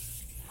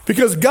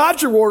because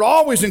God's reward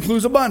always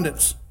includes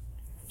abundance.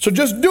 So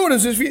just do it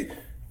as if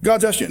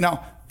God's asked you.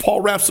 Now,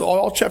 Paul wraps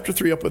all chapter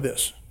 3 up with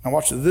this. Now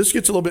watch this. This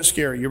gets a little bit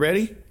scary. You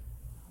ready?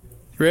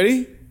 You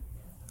ready?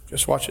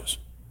 Just watch this.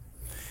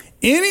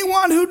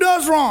 Anyone who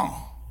does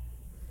wrong.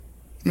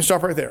 Let me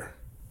stop right there.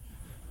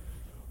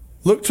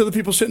 Look to the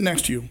people sitting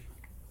next to you.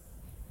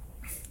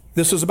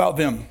 This is about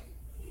them.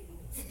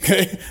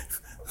 Okay?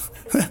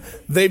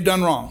 They've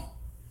done wrong.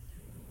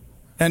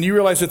 And you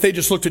realize that they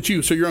just looked at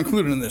you, so you're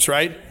included in this,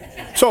 right?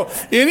 So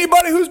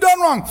anybody who's done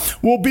wrong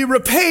will be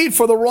repaid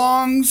for the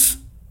wrongs.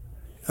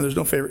 And there's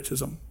no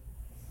favoritism.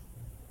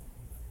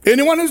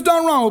 Anyone who's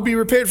done wrong will be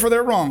repaid for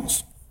their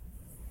wrongs.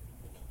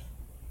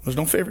 There's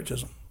no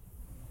favoritism.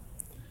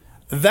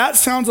 That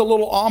sounds a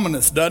little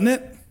ominous, doesn't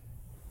it?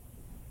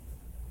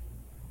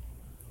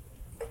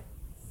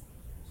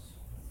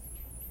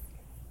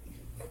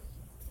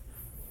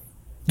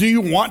 Do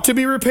you want to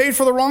be repaid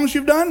for the wrongs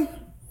you've done?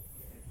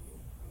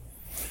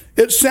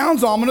 It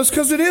sounds ominous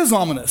because it is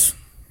ominous.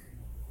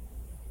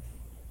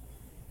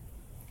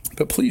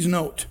 But please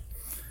note,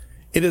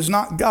 it is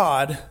not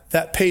God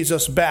that pays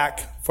us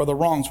back for the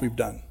wrongs we've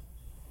done.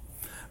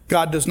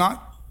 God does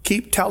not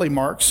keep tally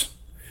marks.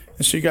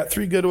 And so you got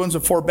 3 good ones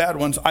and 4 bad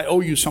ones. I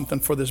owe you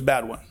something for this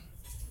bad one.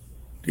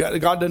 God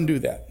doesn't do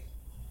that.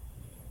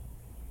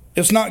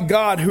 It's not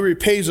God who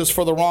repays us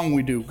for the wrong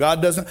we do. God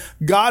doesn't.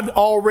 God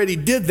already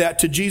did that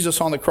to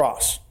Jesus on the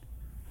cross.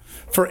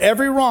 For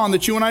every wrong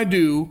that you and I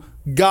do,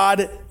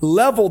 God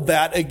leveled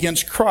that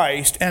against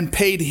Christ and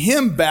paid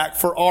him back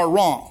for our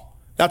wrong.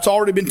 That's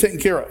already been taken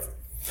care of.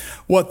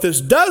 What this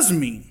does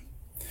mean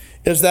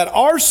is that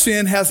our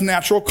sin has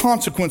natural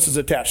consequences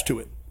attached to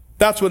it.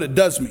 That's what it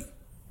does mean.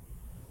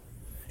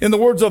 In the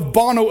words of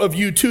Bono of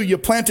U2, you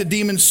plant a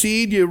demon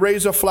seed, you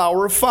raise a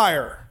flower of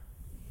fire.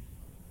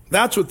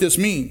 That's what this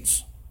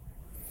means.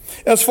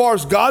 As far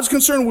as God's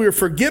concerned, we are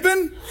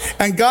forgiven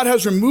and God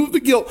has removed the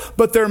guilt,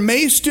 but there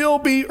may still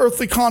be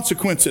earthly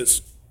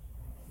consequences.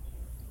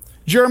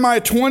 Jeremiah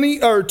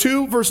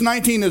 2 verse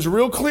 19 is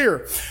real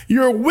clear.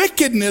 Your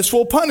wickedness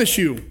will punish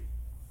you.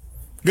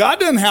 God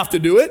doesn't have to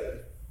do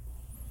it.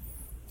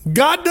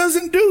 God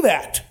doesn't do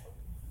that.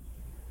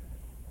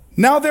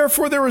 Now,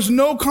 therefore, there is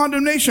no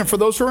condemnation for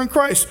those who are in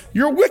Christ.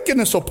 Your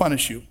wickedness will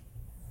punish you.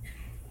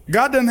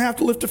 God doesn't have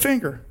to lift a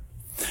finger.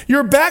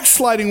 Your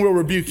backsliding will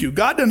rebuke you.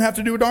 God doesn't have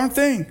to do a darn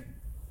thing.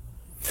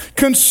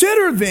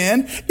 Consider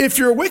then, if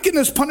your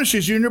wickedness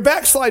punishes you and your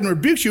backsliding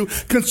rebukes you,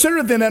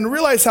 consider then and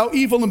realize how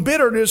evil and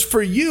bitter it is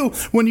for you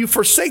when you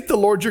forsake the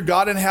Lord your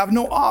God and have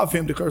no awe of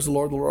him, declares the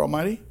Lord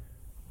Almighty.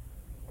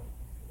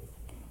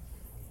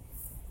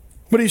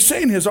 What he's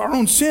saying is our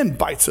own sin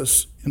bites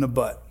us in the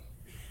butt.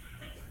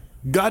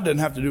 God doesn't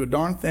have to do a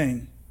darn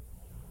thing.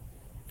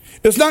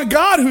 It's not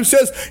God who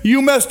says,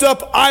 you messed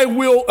up, I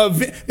will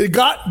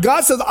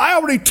God says, I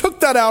already took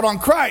that out on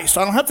Christ.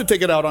 I don't have to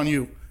take it out on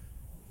you.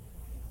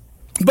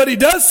 But he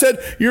does said,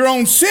 your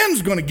own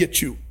sin's going to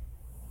get you.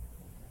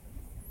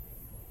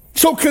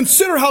 So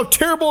consider how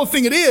terrible a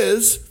thing it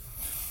is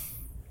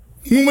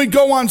when we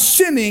go on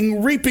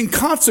sinning, reaping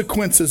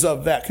consequences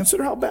of that.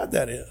 Consider how bad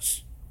that is.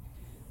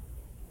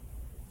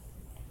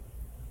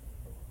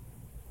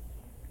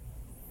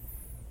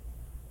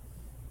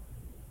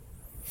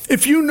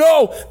 If you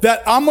know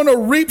that I'm going to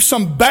reap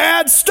some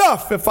bad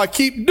stuff if I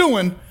keep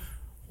doing,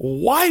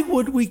 why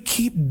would we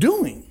keep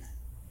doing?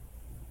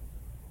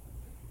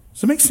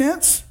 Does it make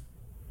sense?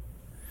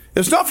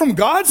 It's not from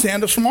God's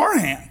hand, it's from our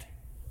hand.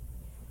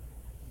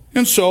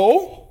 And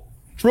so,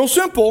 it's real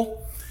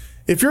simple.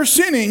 If you're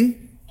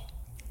sinning,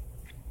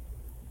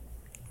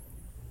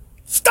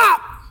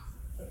 stop.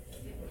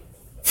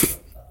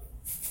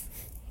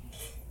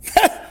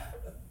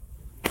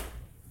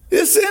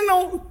 This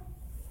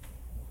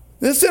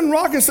isn't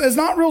rocket science. It's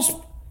not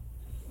real.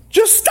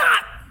 Just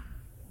stop.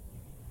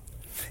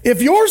 If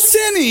you're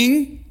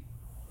sinning,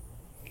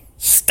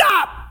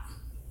 stop.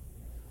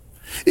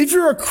 If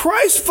you're a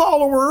Christ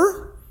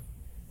follower,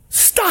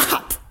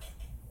 stop.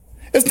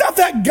 It's not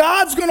that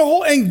God's going to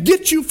hold and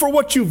get you for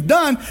what you've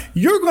done.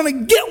 You're going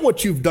to get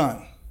what you've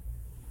done.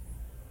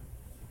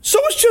 So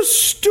it's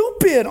just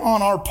stupid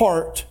on our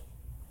part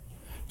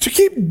to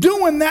keep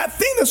doing that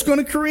thing that's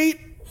going to create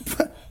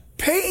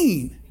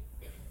pain.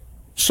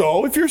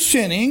 So if you're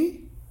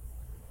sinning,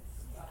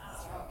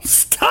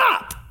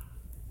 stop.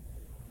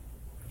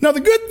 Now the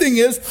good thing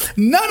is,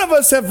 none of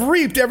us have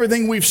reaped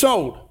everything we've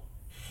sowed.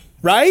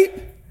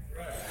 Right?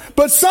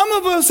 But some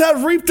of us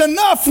have reaped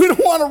enough, we don't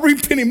want to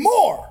reap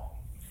anymore.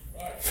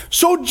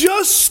 So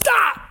just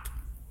stop.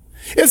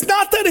 It's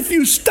not that if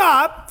you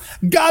stop,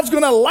 God's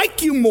going to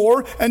like you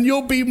more and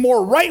you'll be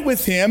more right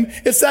with him.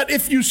 It's that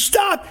if you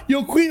stop,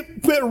 you'll quit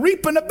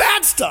reaping the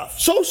bad stuff.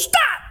 So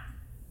stop.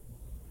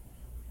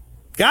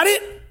 Got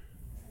it?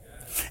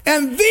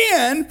 And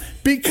then,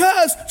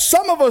 because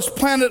some of us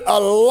planted a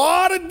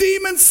lot of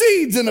demon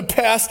seeds in the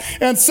past,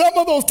 and some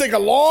of those take a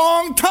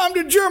long time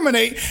to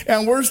germinate,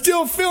 and we're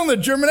still feeling the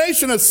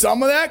germination of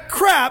some of that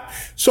crap.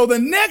 So the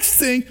next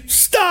thing,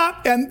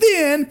 stop and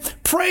then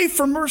pray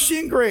for mercy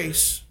and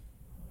grace.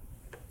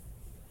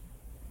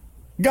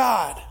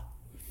 God,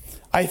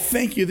 I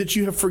thank you that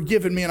you have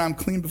forgiven me and I'm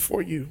clean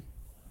before you.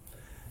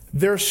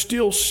 There's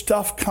still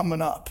stuff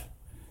coming up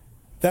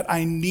that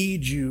I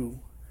need you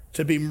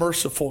to be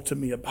merciful to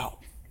me about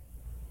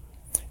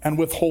and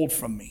withhold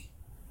from me.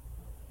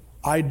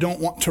 I don't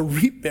want to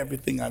reap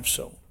everything I've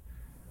sown.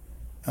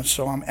 And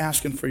so I'm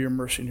asking for your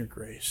mercy and your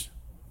grace.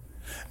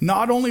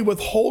 Not only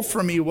withhold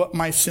from me what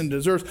my sin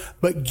deserves,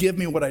 but give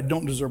me what I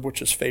don't deserve,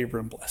 which is favor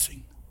and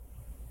blessing.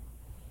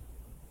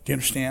 Do you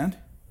understand?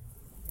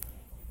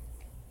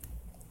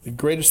 The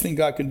greatest thing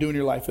God can do in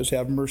your life is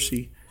have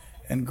mercy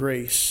and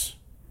grace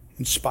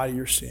in spite of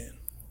your sin.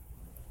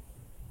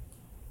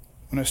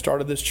 When I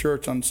started this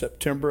church on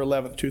September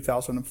 11th,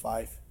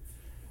 2005,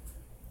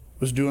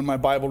 was doing my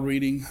Bible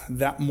reading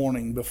that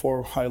morning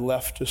before I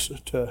left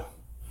to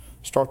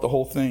start the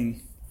whole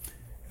thing.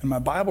 And my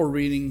Bible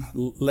reading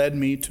led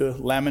me to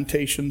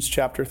Lamentations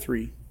chapter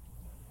 3.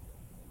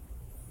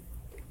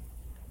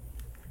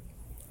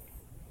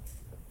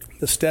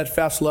 The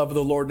steadfast love of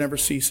the Lord never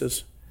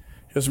ceases.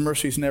 His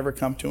mercies never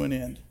come to an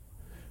end.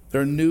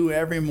 They're new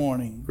every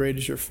morning. Great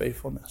is your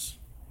faithfulness.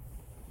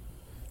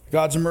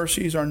 God's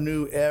mercies are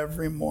new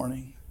every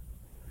morning.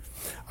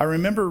 I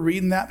remember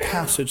reading that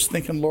passage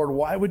thinking, Lord,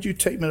 why would you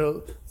take me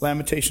to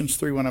Lamentations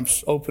 3 when I'm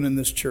opening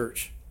this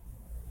church?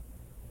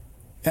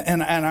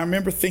 And I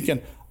remember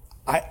thinking,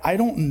 I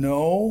don't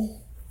know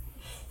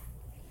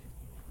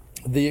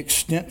the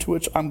extent to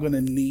which I'm going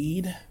to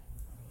need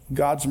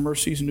God's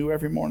mercies new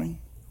every morning.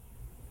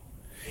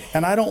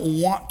 And I don't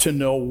want to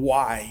know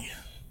why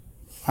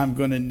I'm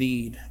going to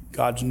need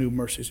God's new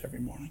mercies every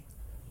morning.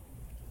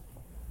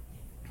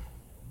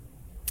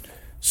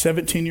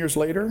 17 years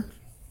later,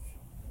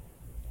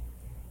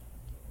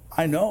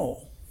 I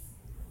know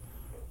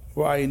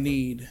why I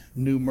need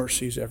new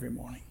mercies every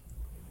morning.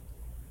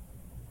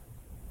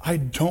 I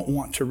don't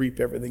want to reap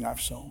everything I've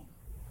sown.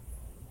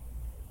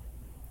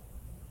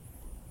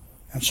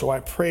 And so I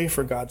pray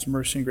for God's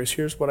mercy and grace.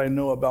 Here's what I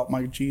know about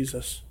my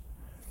Jesus.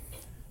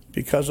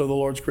 Because of the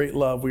Lord's great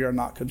love, we are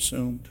not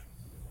consumed.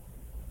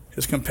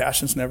 His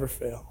compassions never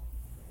fail.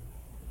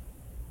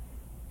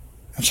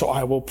 And so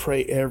I will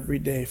pray every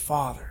day,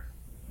 Father,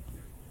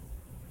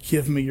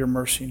 Give me your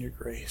mercy and your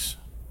grace.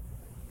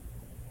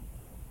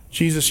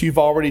 Jesus, you've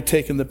already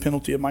taken the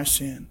penalty of my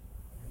sin.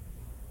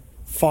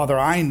 Father,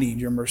 I need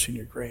your mercy and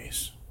your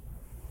grace.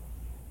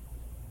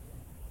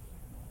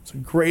 It's the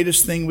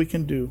greatest thing we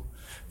can do.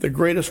 The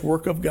greatest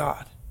work of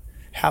God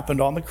happened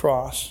on the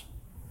cross.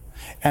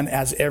 And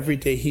as every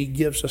day he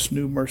gives us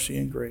new mercy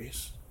and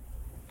grace.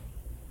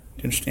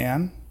 Do you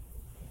understand?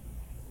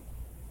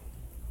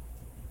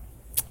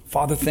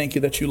 Father, thank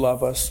you that you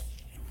love us.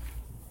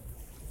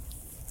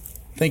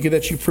 Thank you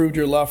that you proved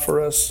your love for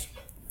us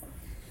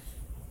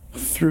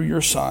through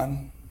your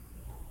Son.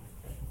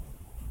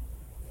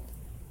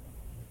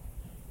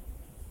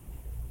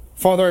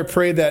 Father, I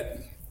pray that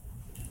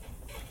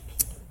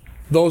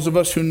those of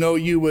us who know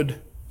you would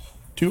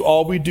do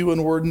all we do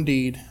in word and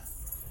deed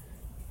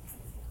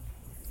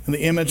in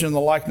the image and the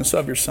likeness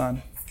of your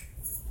Son.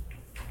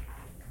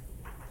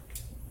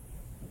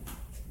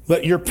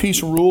 Let your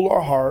peace rule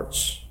our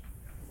hearts.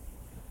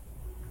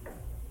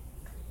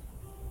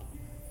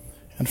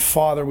 And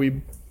Father,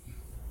 we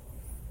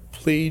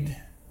plead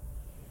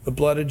the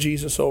blood of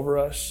Jesus over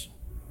us.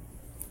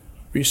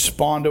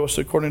 Respond to us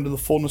according to the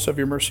fullness of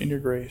your mercy and your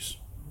grace.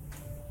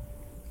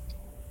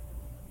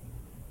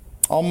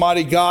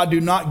 Almighty God, do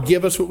not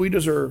give us what we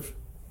deserve.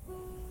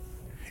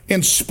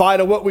 In spite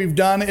of what we've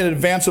done, in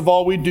advance of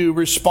all we do,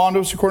 respond to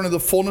us according to the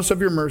fullness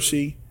of your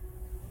mercy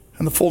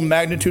and the full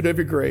magnitude of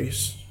your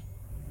grace.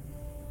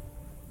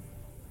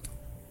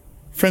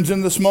 Friends,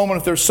 in this moment,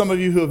 if there's some of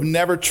you who have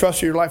never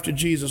trusted your life to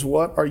Jesus,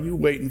 what are you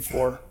waiting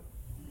for?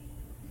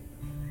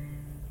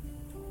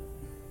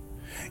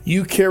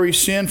 You carry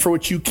sin for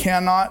which you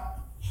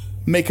cannot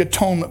make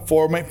atonement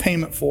for, make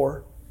payment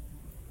for,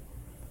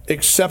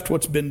 except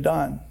what's been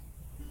done.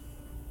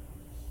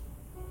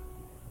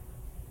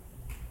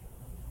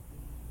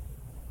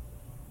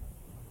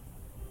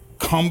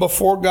 Come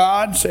before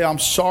God, say, I'm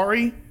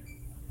sorry,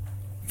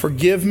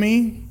 forgive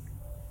me.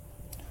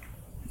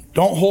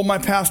 Don't hold my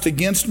past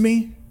against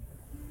me.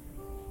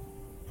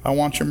 I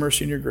want your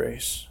mercy and your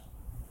grace.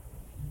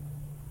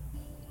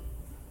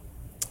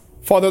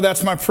 Father,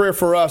 that's my prayer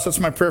for us. That's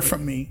my prayer for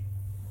me.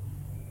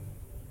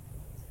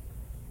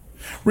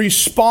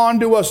 Respond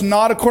to us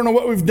not according to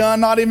what we've done,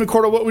 not even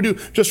according to what we do.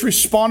 Just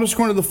respond to us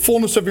according to the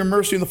fullness of your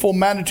mercy and the full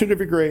magnitude of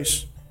your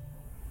grace.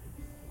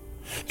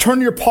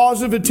 Turn your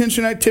positive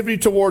attention and activity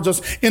towards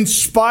us in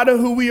spite of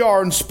who we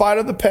are, in spite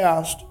of the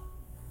past.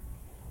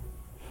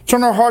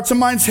 Turn our hearts and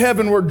minds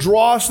heavenward.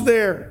 Draw us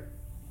there.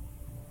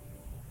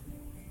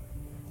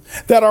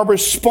 That our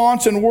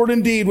response in word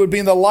and deed would be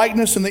in the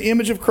likeness and the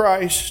image of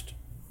Christ.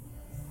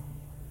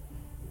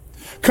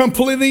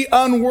 Completely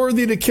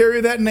unworthy to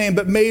carry that name,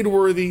 but made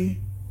worthy.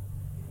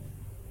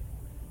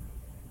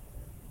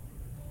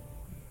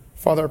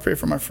 Father, I pray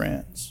for my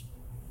friends.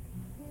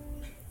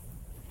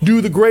 Do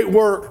the great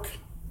work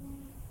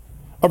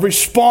of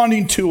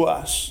responding to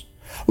us.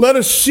 Let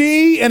us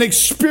see and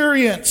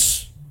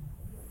experience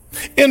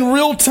in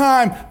real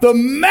time the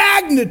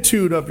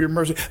magnitude of your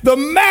mercy, the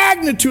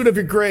magnitude of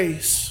your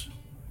grace.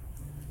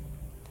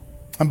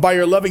 And by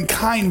your loving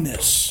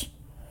kindness,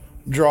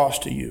 draw us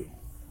to you.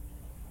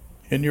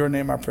 In your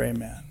name I pray,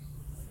 amen.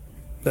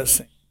 Let's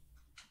sing.